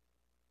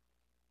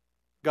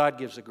 God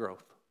gives the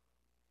growth.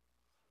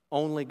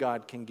 Only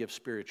God can give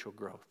spiritual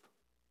growth.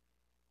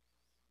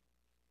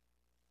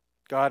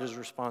 God is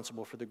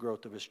responsible for the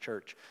growth of His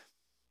church.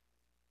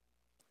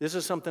 This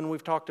is something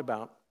we've talked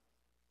about.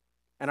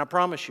 And I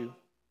promise you,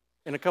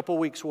 in a couple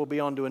weeks we'll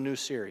be on to a new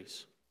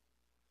series.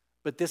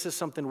 But this is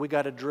something we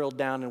got to drill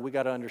down and we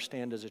got to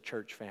understand as a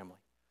church family.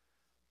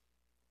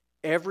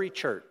 Every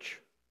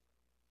church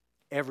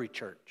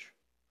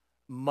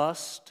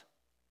must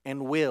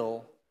and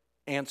will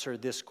answer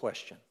this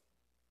question.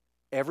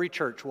 Every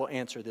church will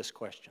answer this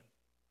question.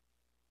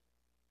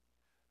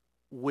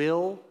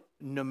 Will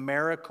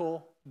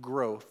numerical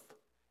growth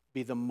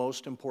be the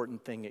most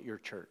important thing at your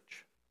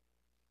church?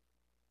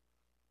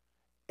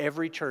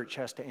 Every church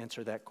has to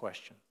answer that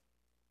question.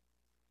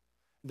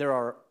 There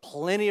are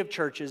plenty of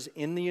churches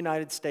in the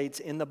United States,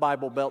 in the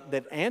Bible Belt,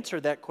 that answer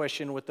that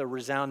question with a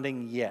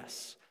resounding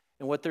yes.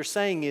 And what they're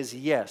saying is,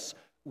 yes,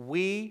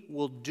 we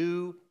will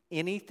do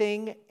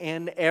anything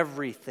and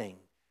everything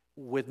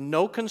with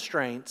no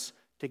constraints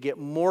to get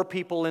more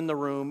people in the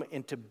room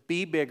and to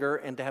be bigger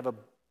and to have a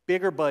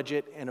bigger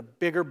budget and a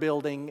bigger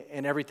building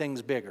and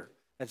everything's bigger.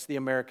 That's the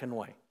American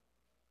way.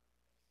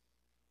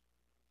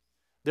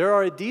 There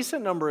are a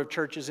decent number of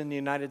churches in the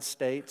United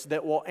States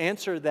that will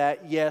answer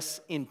that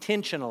yes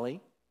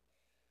intentionally,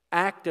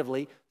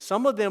 actively.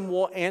 Some of them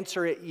will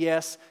answer it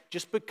yes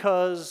just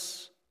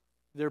because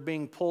they're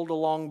being pulled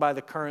along by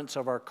the currents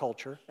of our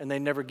culture and they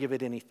never give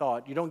it any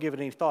thought. You don't give it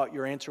any thought,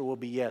 your answer will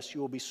be yes.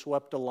 You will be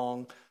swept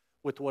along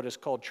with what is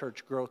called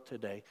church growth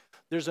today.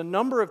 There's a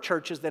number of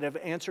churches that have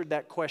answered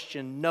that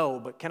question no,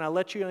 but can I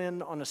let you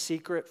in on a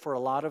secret for a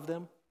lot of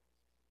them?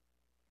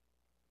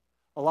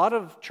 A lot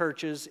of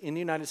churches in the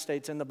United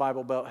States and the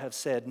Bible Belt have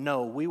said,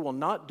 no, we will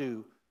not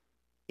do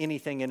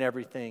anything and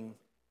everything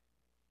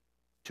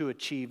to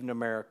achieve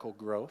numerical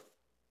growth.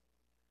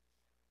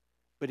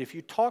 But if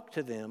you talk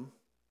to them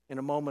in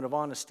a moment of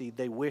honesty,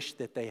 they wish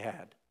that they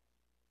had.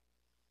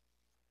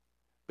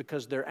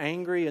 Because they're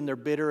angry and they're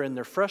bitter and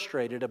they're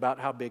frustrated about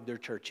how big their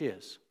church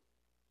is.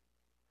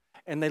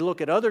 And they look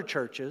at other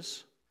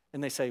churches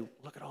and they say,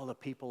 look at all the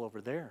people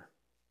over there.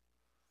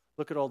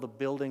 Look at all the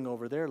building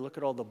over there. Look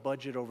at all the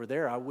budget over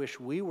there. I wish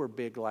we were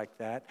big like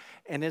that.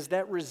 And as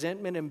that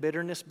resentment and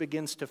bitterness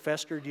begins to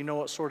fester, do you know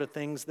what sort of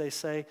things they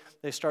say?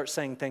 They start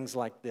saying things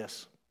like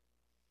this.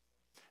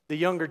 The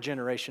younger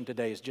generation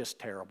today is just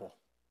terrible.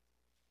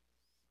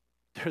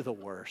 They're the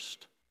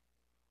worst.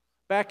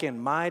 Back in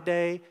my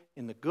day,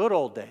 in the good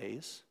old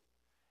days,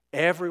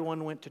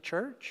 everyone went to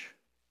church.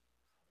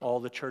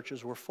 All the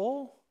churches were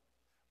full.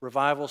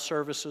 Revival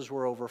services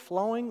were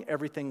overflowing.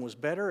 Everything was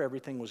better.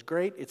 Everything was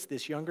great. It's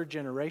this younger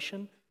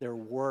generation. They're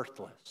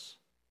worthless.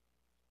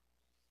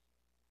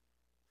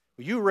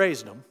 Well, you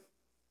raised them,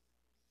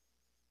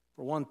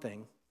 for one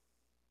thing.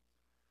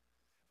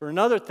 For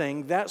another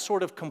thing, that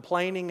sort of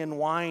complaining and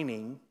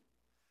whining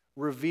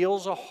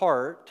reveals a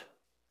heart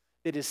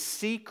that is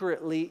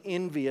secretly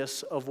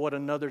envious of what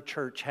another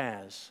church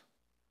has.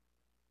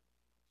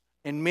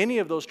 And many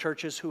of those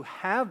churches who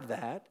have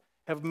that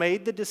have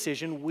made the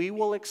decision, we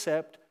will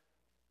accept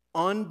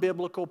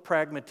unbiblical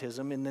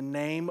pragmatism in the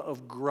name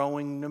of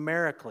growing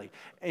numerically.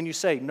 And you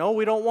say, no,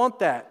 we don't want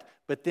that.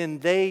 But then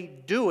they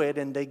do it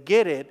and they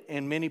get it,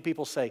 and many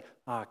people say,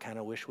 I kind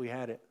of wish we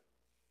had it.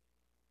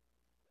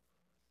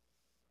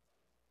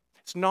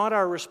 It's not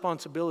our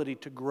responsibility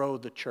to grow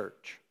the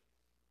church.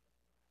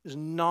 It's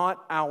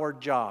not our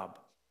job.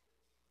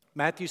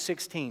 Matthew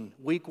 16,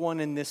 week 1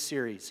 in this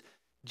series,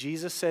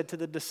 Jesus said to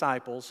the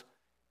disciples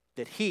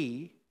that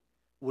He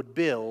would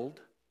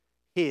build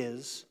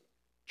His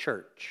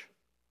church.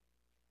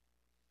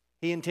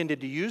 He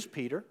intended to use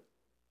Peter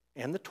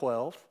and the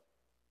 12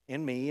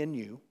 and me and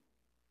you,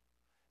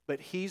 but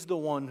He's the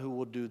one who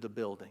will do the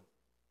building.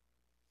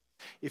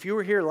 If you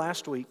were here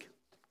last week,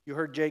 you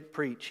heard Jake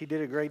preach. He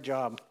did a great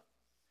job.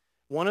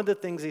 One of the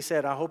things he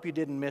said, I hope you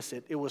didn't miss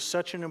it. It was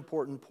such an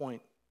important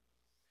point.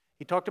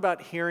 He talked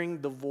about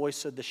hearing the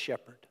voice of the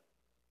shepherd.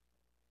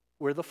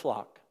 We're the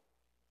flock.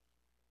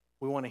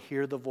 We want to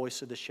hear the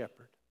voice of the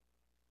shepherd.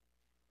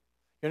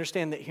 You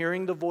understand that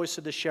hearing the voice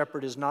of the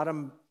shepherd is not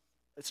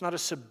a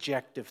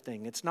subjective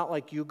thing. It's not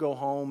like you go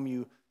home,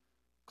 you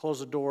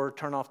close the door,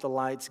 turn off the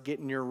lights, get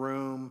in your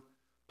room,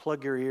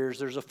 plug your ears.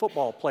 There's a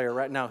football player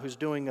right now who's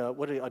doing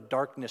a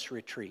darkness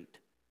retreat.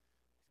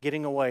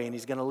 Getting away, and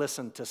he's going to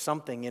listen to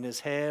something in his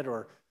head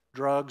or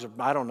drugs or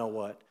I don't know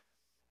what.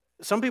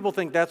 Some people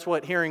think that's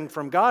what hearing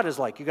from God is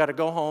like. You got to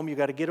go home, you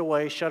got to get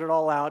away, shut it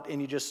all out, and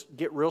you just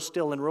get real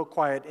still and real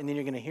quiet, and then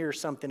you're going to hear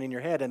something in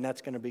your head, and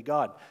that's going to be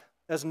God.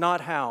 That's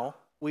not how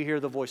we hear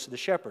the voice of the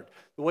shepherd.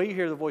 The way you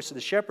hear the voice of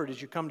the shepherd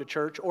is you come to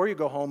church or you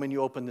go home and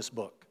you open this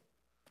book.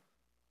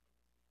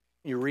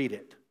 You read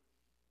it.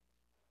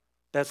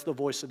 That's the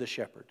voice of the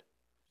shepherd.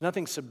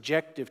 Nothing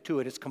subjective to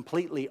it. It's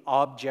completely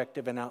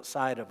objective and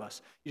outside of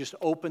us. You just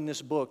open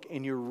this book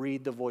and you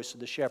read the voice of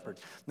the shepherd.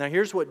 Now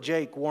here's what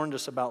Jake warned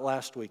us about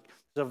last week.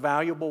 It's a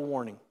valuable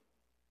warning.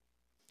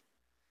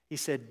 He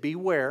said,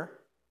 beware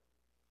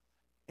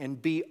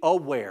and be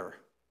aware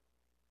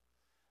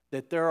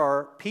that there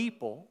are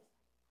people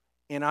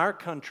in our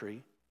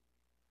country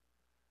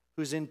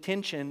whose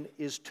intention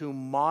is to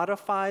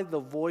modify the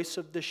voice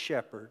of the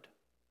shepherd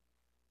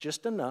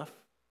just enough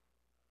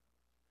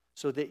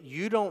so that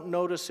you don't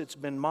notice it's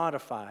been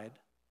modified,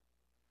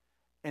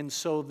 and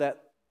so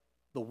that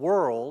the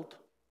world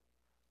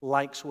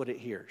likes what it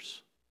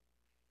hears.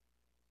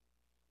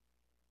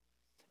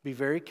 Be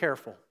very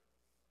careful.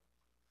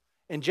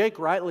 And Jake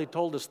rightly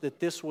told us that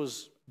this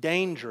was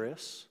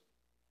dangerous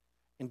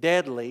and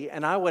deadly,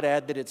 and I would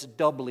add that it's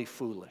doubly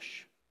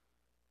foolish.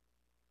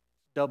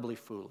 Doubly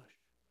foolish.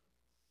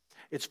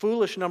 It's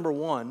foolish, number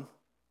one,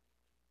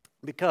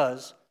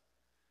 because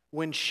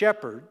when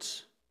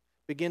shepherds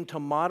begin to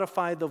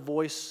modify the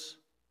voice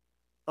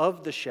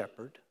of the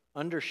shepherd,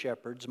 under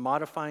shepherds,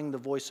 modifying the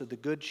voice of the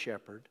good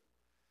shepherd,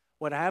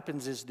 what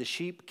happens is the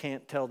sheep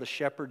can't tell the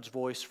shepherd's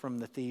voice from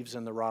the thieves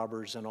and the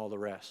robbers and all the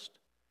rest.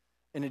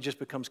 And it just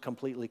becomes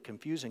completely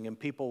confusing. And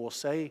people will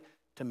say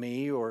to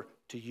me or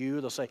to you,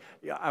 they'll say,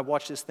 yeah, I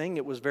watched this thing,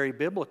 it was very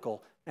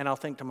biblical. And I'll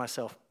think to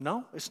myself,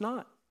 no, it's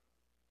not.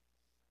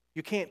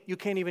 You can't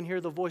even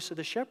hear the voice of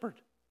the shepherd.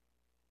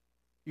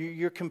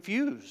 You're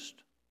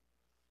confused.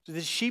 So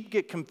the sheep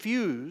get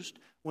confused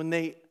when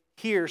they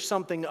hear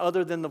something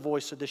other than the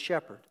voice of the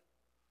shepherd.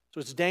 So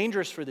it's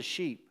dangerous for the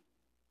sheep.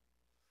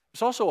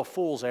 It's also a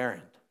fool's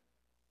errand,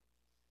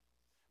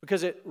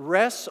 because it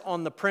rests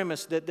on the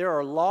premise that there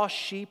are lost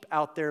sheep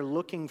out there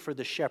looking for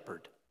the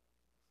shepherd.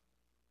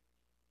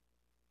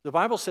 The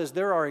Bible says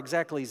there are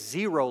exactly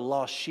 0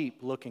 lost sheep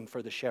looking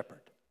for the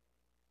shepherd.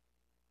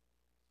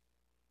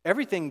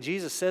 Everything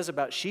Jesus says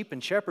about sheep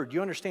and shepherd,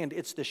 you understand,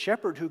 it's the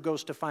shepherd who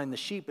goes to find the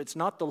sheep. It's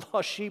not the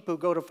lost sheep who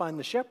go to find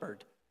the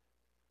shepherd.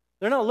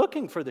 They're not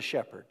looking for the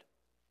shepherd.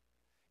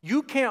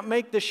 You can't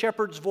make the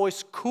shepherd's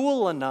voice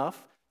cool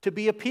enough to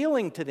be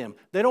appealing to them.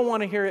 They don't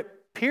want to hear it,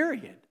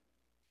 period.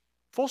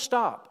 Full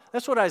stop.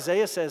 That's what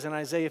Isaiah says in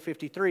Isaiah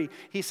 53.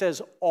 He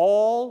says,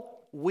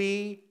 all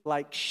we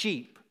like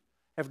sheep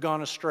have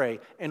gone astray,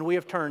 and we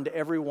have turned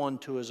everyone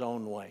to his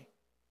own way.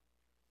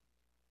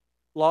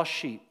 Lost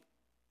sheep.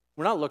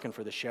 We're not looking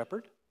for the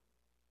shepherd.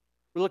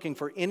 We're looking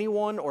for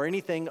anyone or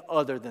anything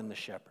other than the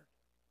shepherd.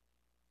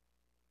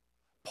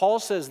 Paul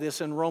says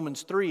this in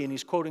Romans 3, and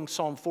he's quoting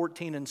Psalm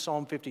 14 and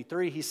Psalm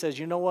 53. He says,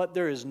 you know what?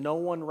 There is no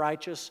one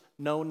righteous,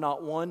 no,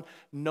 not one.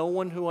 No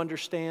one who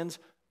understands,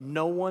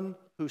 no one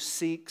who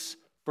seeks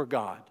for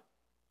God.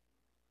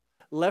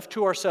 Left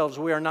to ourselves,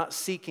 we are not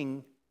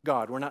seeking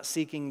God. We're not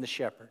seeking the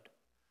shepherd.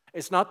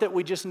 It's not that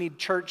we just need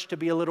church to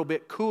be a little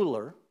bit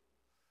cooler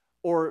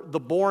or the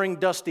boring,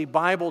 dusty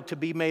Bible to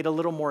be made a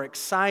little more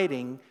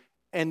exciting,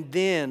 and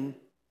then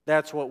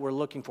that's what we're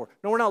looking for.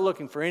 No, we're not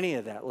looking for any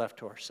of that left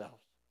to ourselves.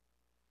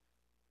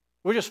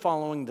 We're just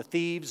following the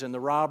thieves and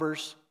the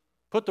robbers.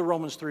 Put the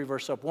Romans 3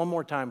 verse up one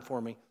more time for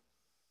me.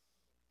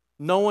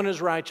 No one is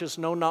righteous,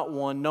 no, not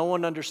one. No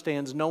one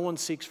understands, no one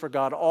seeks for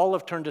God. All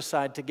have turned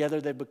aside. Together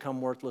they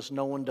become worthless.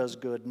 No one does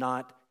good,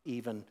 not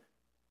even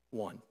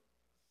one.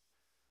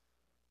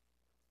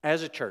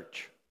 As a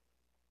church,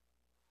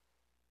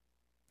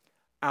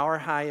 our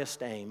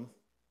highest aim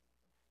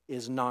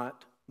is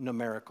not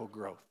numerical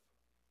growth.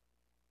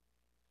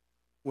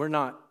 We're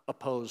not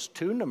opposed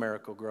to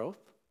numerical growth.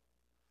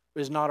 It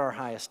is not our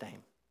highest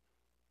aim.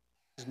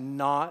 It is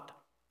not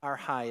our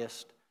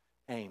highest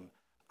aim.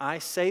 I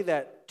say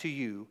that to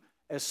you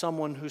as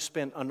someone who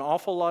spent an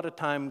awful lot of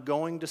time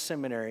going to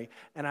seminary,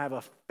 and I have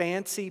a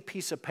fancy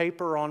piece of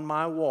paper on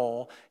my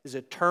wall is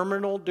a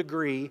terminal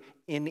degree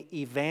in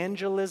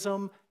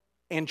evangelism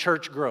and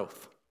church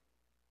growth.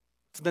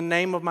 It's the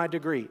name of my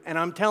degree. And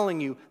I'm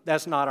telling you,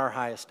 that's not our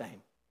highest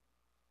aim.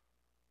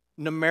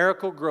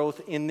 Numerical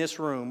growth in this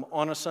room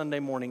on a Sunday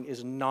morning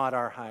is not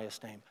our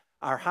highest aim.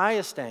 Our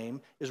highest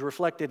aim is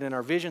reflected in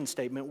our vision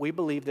statement. We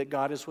believe that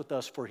God is with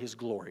us for His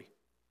glory.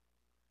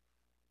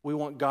 We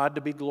want God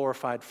to be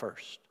glorified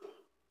first.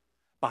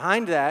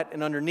 Behind that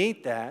and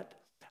underneath that,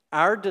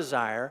 our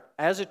desire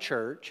as a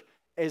church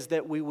is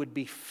that we would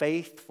be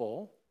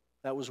faithful.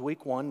 That was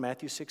week 1,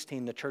 Matthew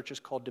 16. The church is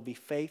called to be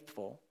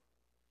faithful.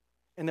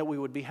 And that we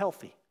would be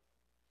healthy.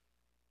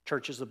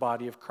 Church is the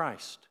body of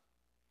Christ.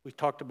 We've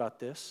talked about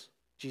this.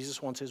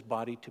 Jesus wants His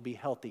body to be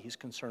healthy. He's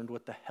concerned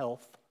with the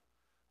health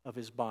of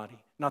His body.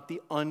 Not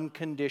the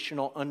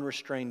unconditional,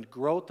 unrestrained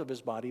growth of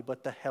His body,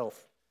 but the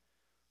health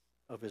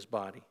of His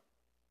body.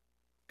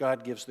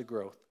 God gives the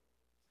growth.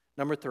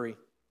 Number 3,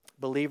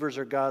 believers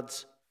are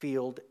God's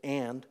field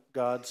and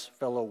God's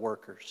fellow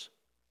workers.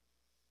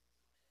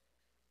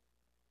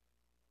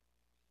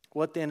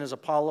 What then is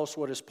Apollos?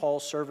 What is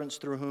Paul's servants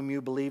through whom you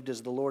believed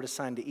as the Lord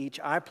assigned to each?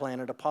 I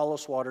planted,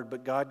 Apollos watered,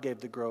 but God gave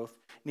the growth.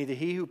 Neither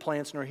he who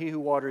plants nor he who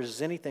waters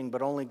is anything,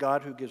 but only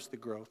God who gives the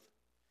growth.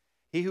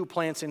 He who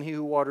plants and he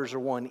who waters are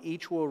one.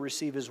 Each will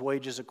receive his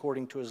wages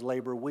according to his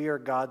labor. We are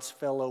God's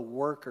fellow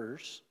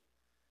workers.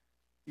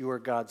 You are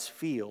God's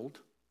field,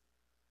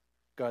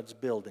 God's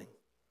building.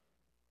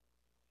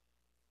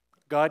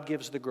 God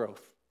gives the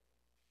growth.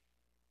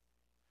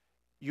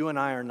 You and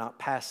I are not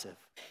passive.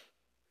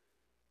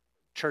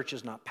 Church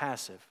is not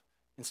passive.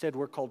 Instead,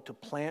 we're called to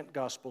plant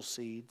gospel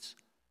seeds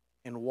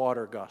and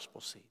water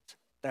gospel seeds.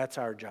 That's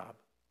our job.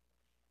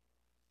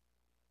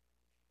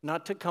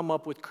 Not to come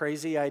up with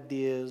crazy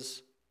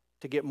ideas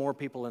to get more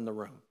people in the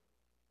room.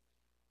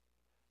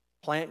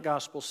 Plant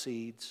gospel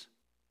seeds,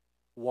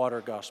 water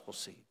gospel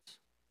seeds.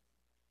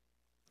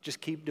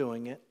 Just keep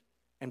doing it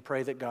and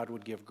pray that God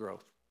would give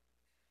growth.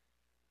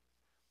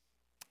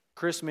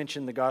 Chris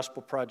mentioned the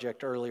Gospel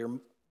Project earlier.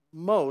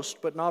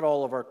 Most, but not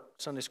all of our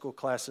Sunday school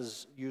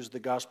classes use the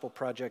Gospel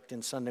Project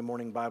in Sunday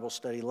morning Bible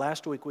study.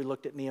 Last week we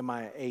looked at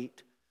Nehemiah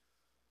 8.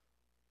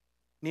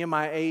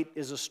 Nehemiah 8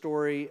 is a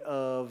story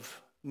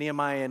of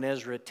Nehemiah and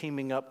Ezra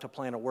teaming up to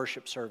plan a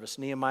worship service.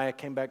 Nehemiah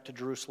came back to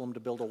Jerusalem to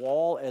build a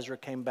wall. Ezra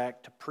came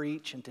back to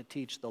preach and to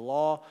teach the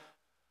law.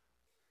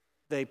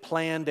 They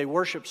planned a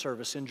worship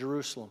service in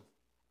Jerusalem.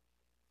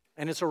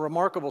 And it's a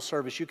remarkable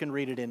service. You can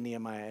read it in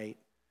Nehemiah 8. It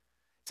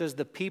says,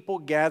 the people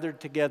gathered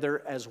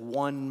together as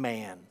one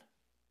man.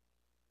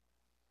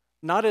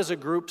 Not as a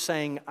group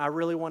saying, I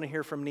really want to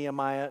hear from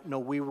Nehemiah. No,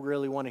 we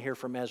really want to hear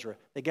from Ezra.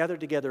 They gathered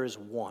together as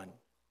one,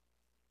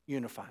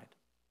 unified.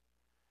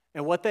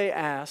 And what they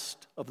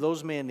asked of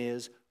those men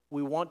is,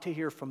 we want to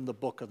hear from the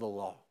book of the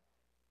law.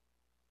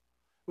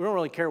 We don't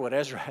really care what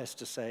Ezra has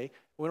to say.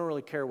 We don't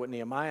really care what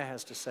Nehemiah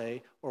has to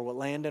say or what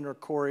Landon or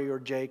Corey or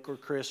Jake or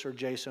Chris or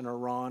Jason or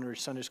Ron or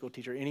Sunday school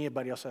teacher or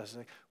anybody else has to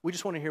say. We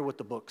just want to hear what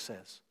the book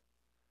says.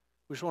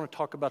 We just want to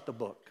talk about the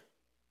book.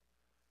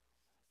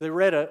 They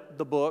read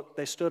the book,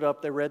 they stood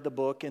up, they read the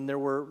book, and there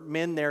were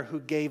men there who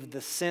gave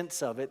the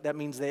sense of it. That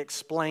means they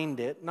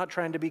explained it, not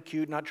trying to be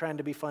cute, not trying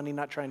to be funny,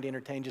 not trying to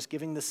entertain, just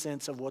giving the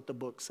sense of what the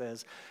book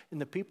says. And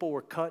the people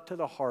were cut to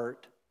the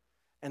heart,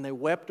 and they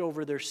wept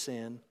over their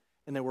sin,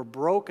 and they were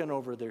broken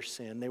over their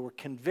sin. They were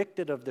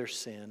convicted of their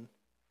sin.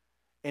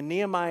 And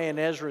Nehemiah and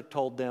Ezra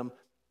told them,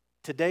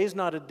 today's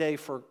not a day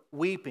for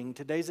weeping,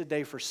 today's a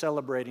day for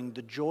celebrating.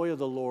 The joy of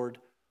the Lord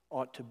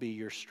ought to be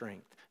your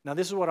strength. Now,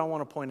 this is what I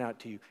want to point out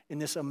to you. In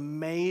this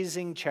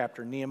amazing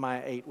chapter,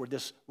 Nehemiah 8, where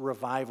this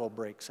revival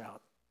breaks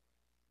out,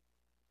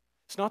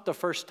 it's not the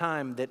first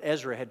time that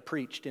Ezra had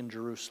preached in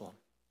Jerusalem.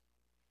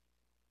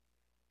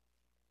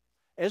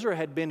 Ezra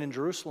had been in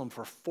Jerusalem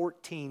for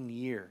 14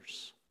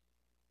 years.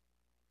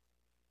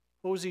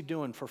 What was he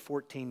doing for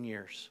 14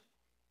 years?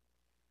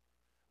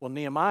 Well,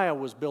 Nehemiah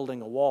was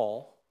building a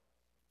wall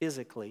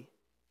physically,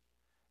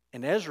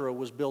 and Ezra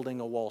was building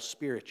a wall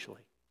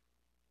spiritually.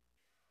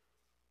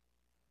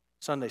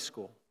 Sunday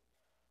school,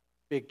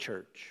 big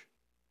church,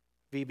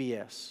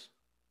 VBS,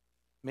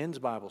 men's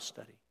Bible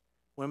study,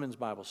 women's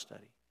Bible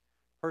study,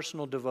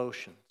 personal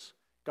devotions,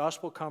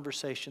 gospel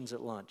conversations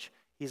at lunch.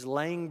 He's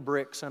laying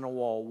bricks on a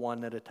wall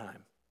one at a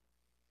time.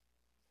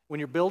 When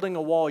you're building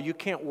a wall, you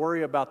can't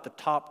worry about the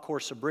top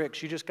course of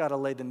bricks. You just got to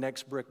lay the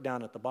next brick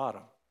down at the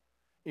bottom.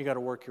 You got to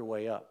work your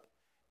way up.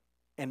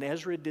 And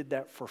Ezra did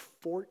that for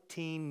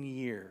 14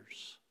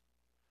 years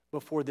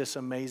before this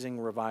amazing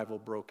revival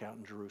broke out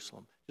in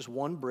Jerusalem. Just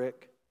one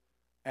brick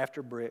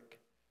after brick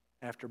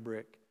after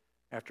brick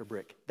after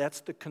brick.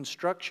 That's the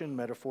construction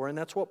metaphor, and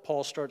that's what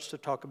Paul starts to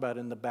talk about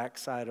in the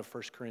backside of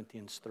 1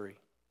 Corinthians 3.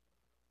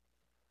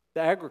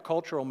 The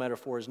agricultural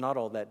metaphor is not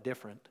all that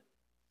different.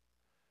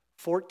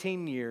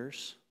 14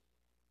 years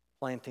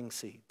planting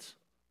seeds.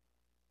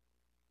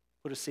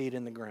 Put a seed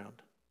in the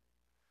ground.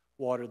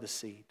 Water the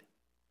seed.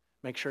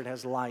 Make sure it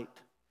has light.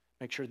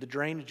 Make sure the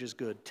drainage is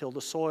good. Till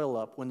the soil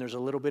up. When there's a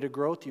little bit of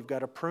growth, you've got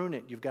to prune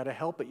it. You've got to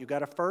help it. You've got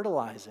to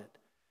fertilize it.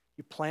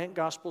 You plant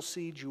gospel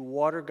seeds. You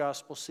water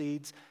gospel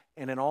seeds.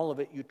 And in all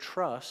of it, you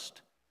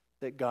trust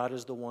that God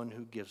is the one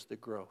who gives the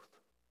growth.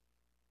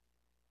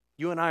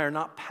 You and I are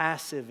not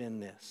passive in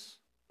this.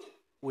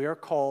 We are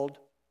called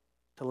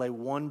to lay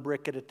one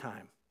brick at a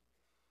time.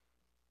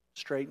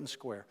 Straight and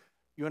square.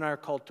 You and I are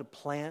called to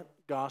plant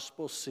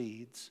gospel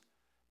seeds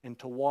and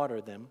to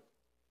water them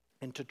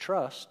and to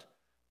trust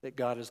that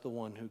God is the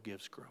one who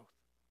gives growth.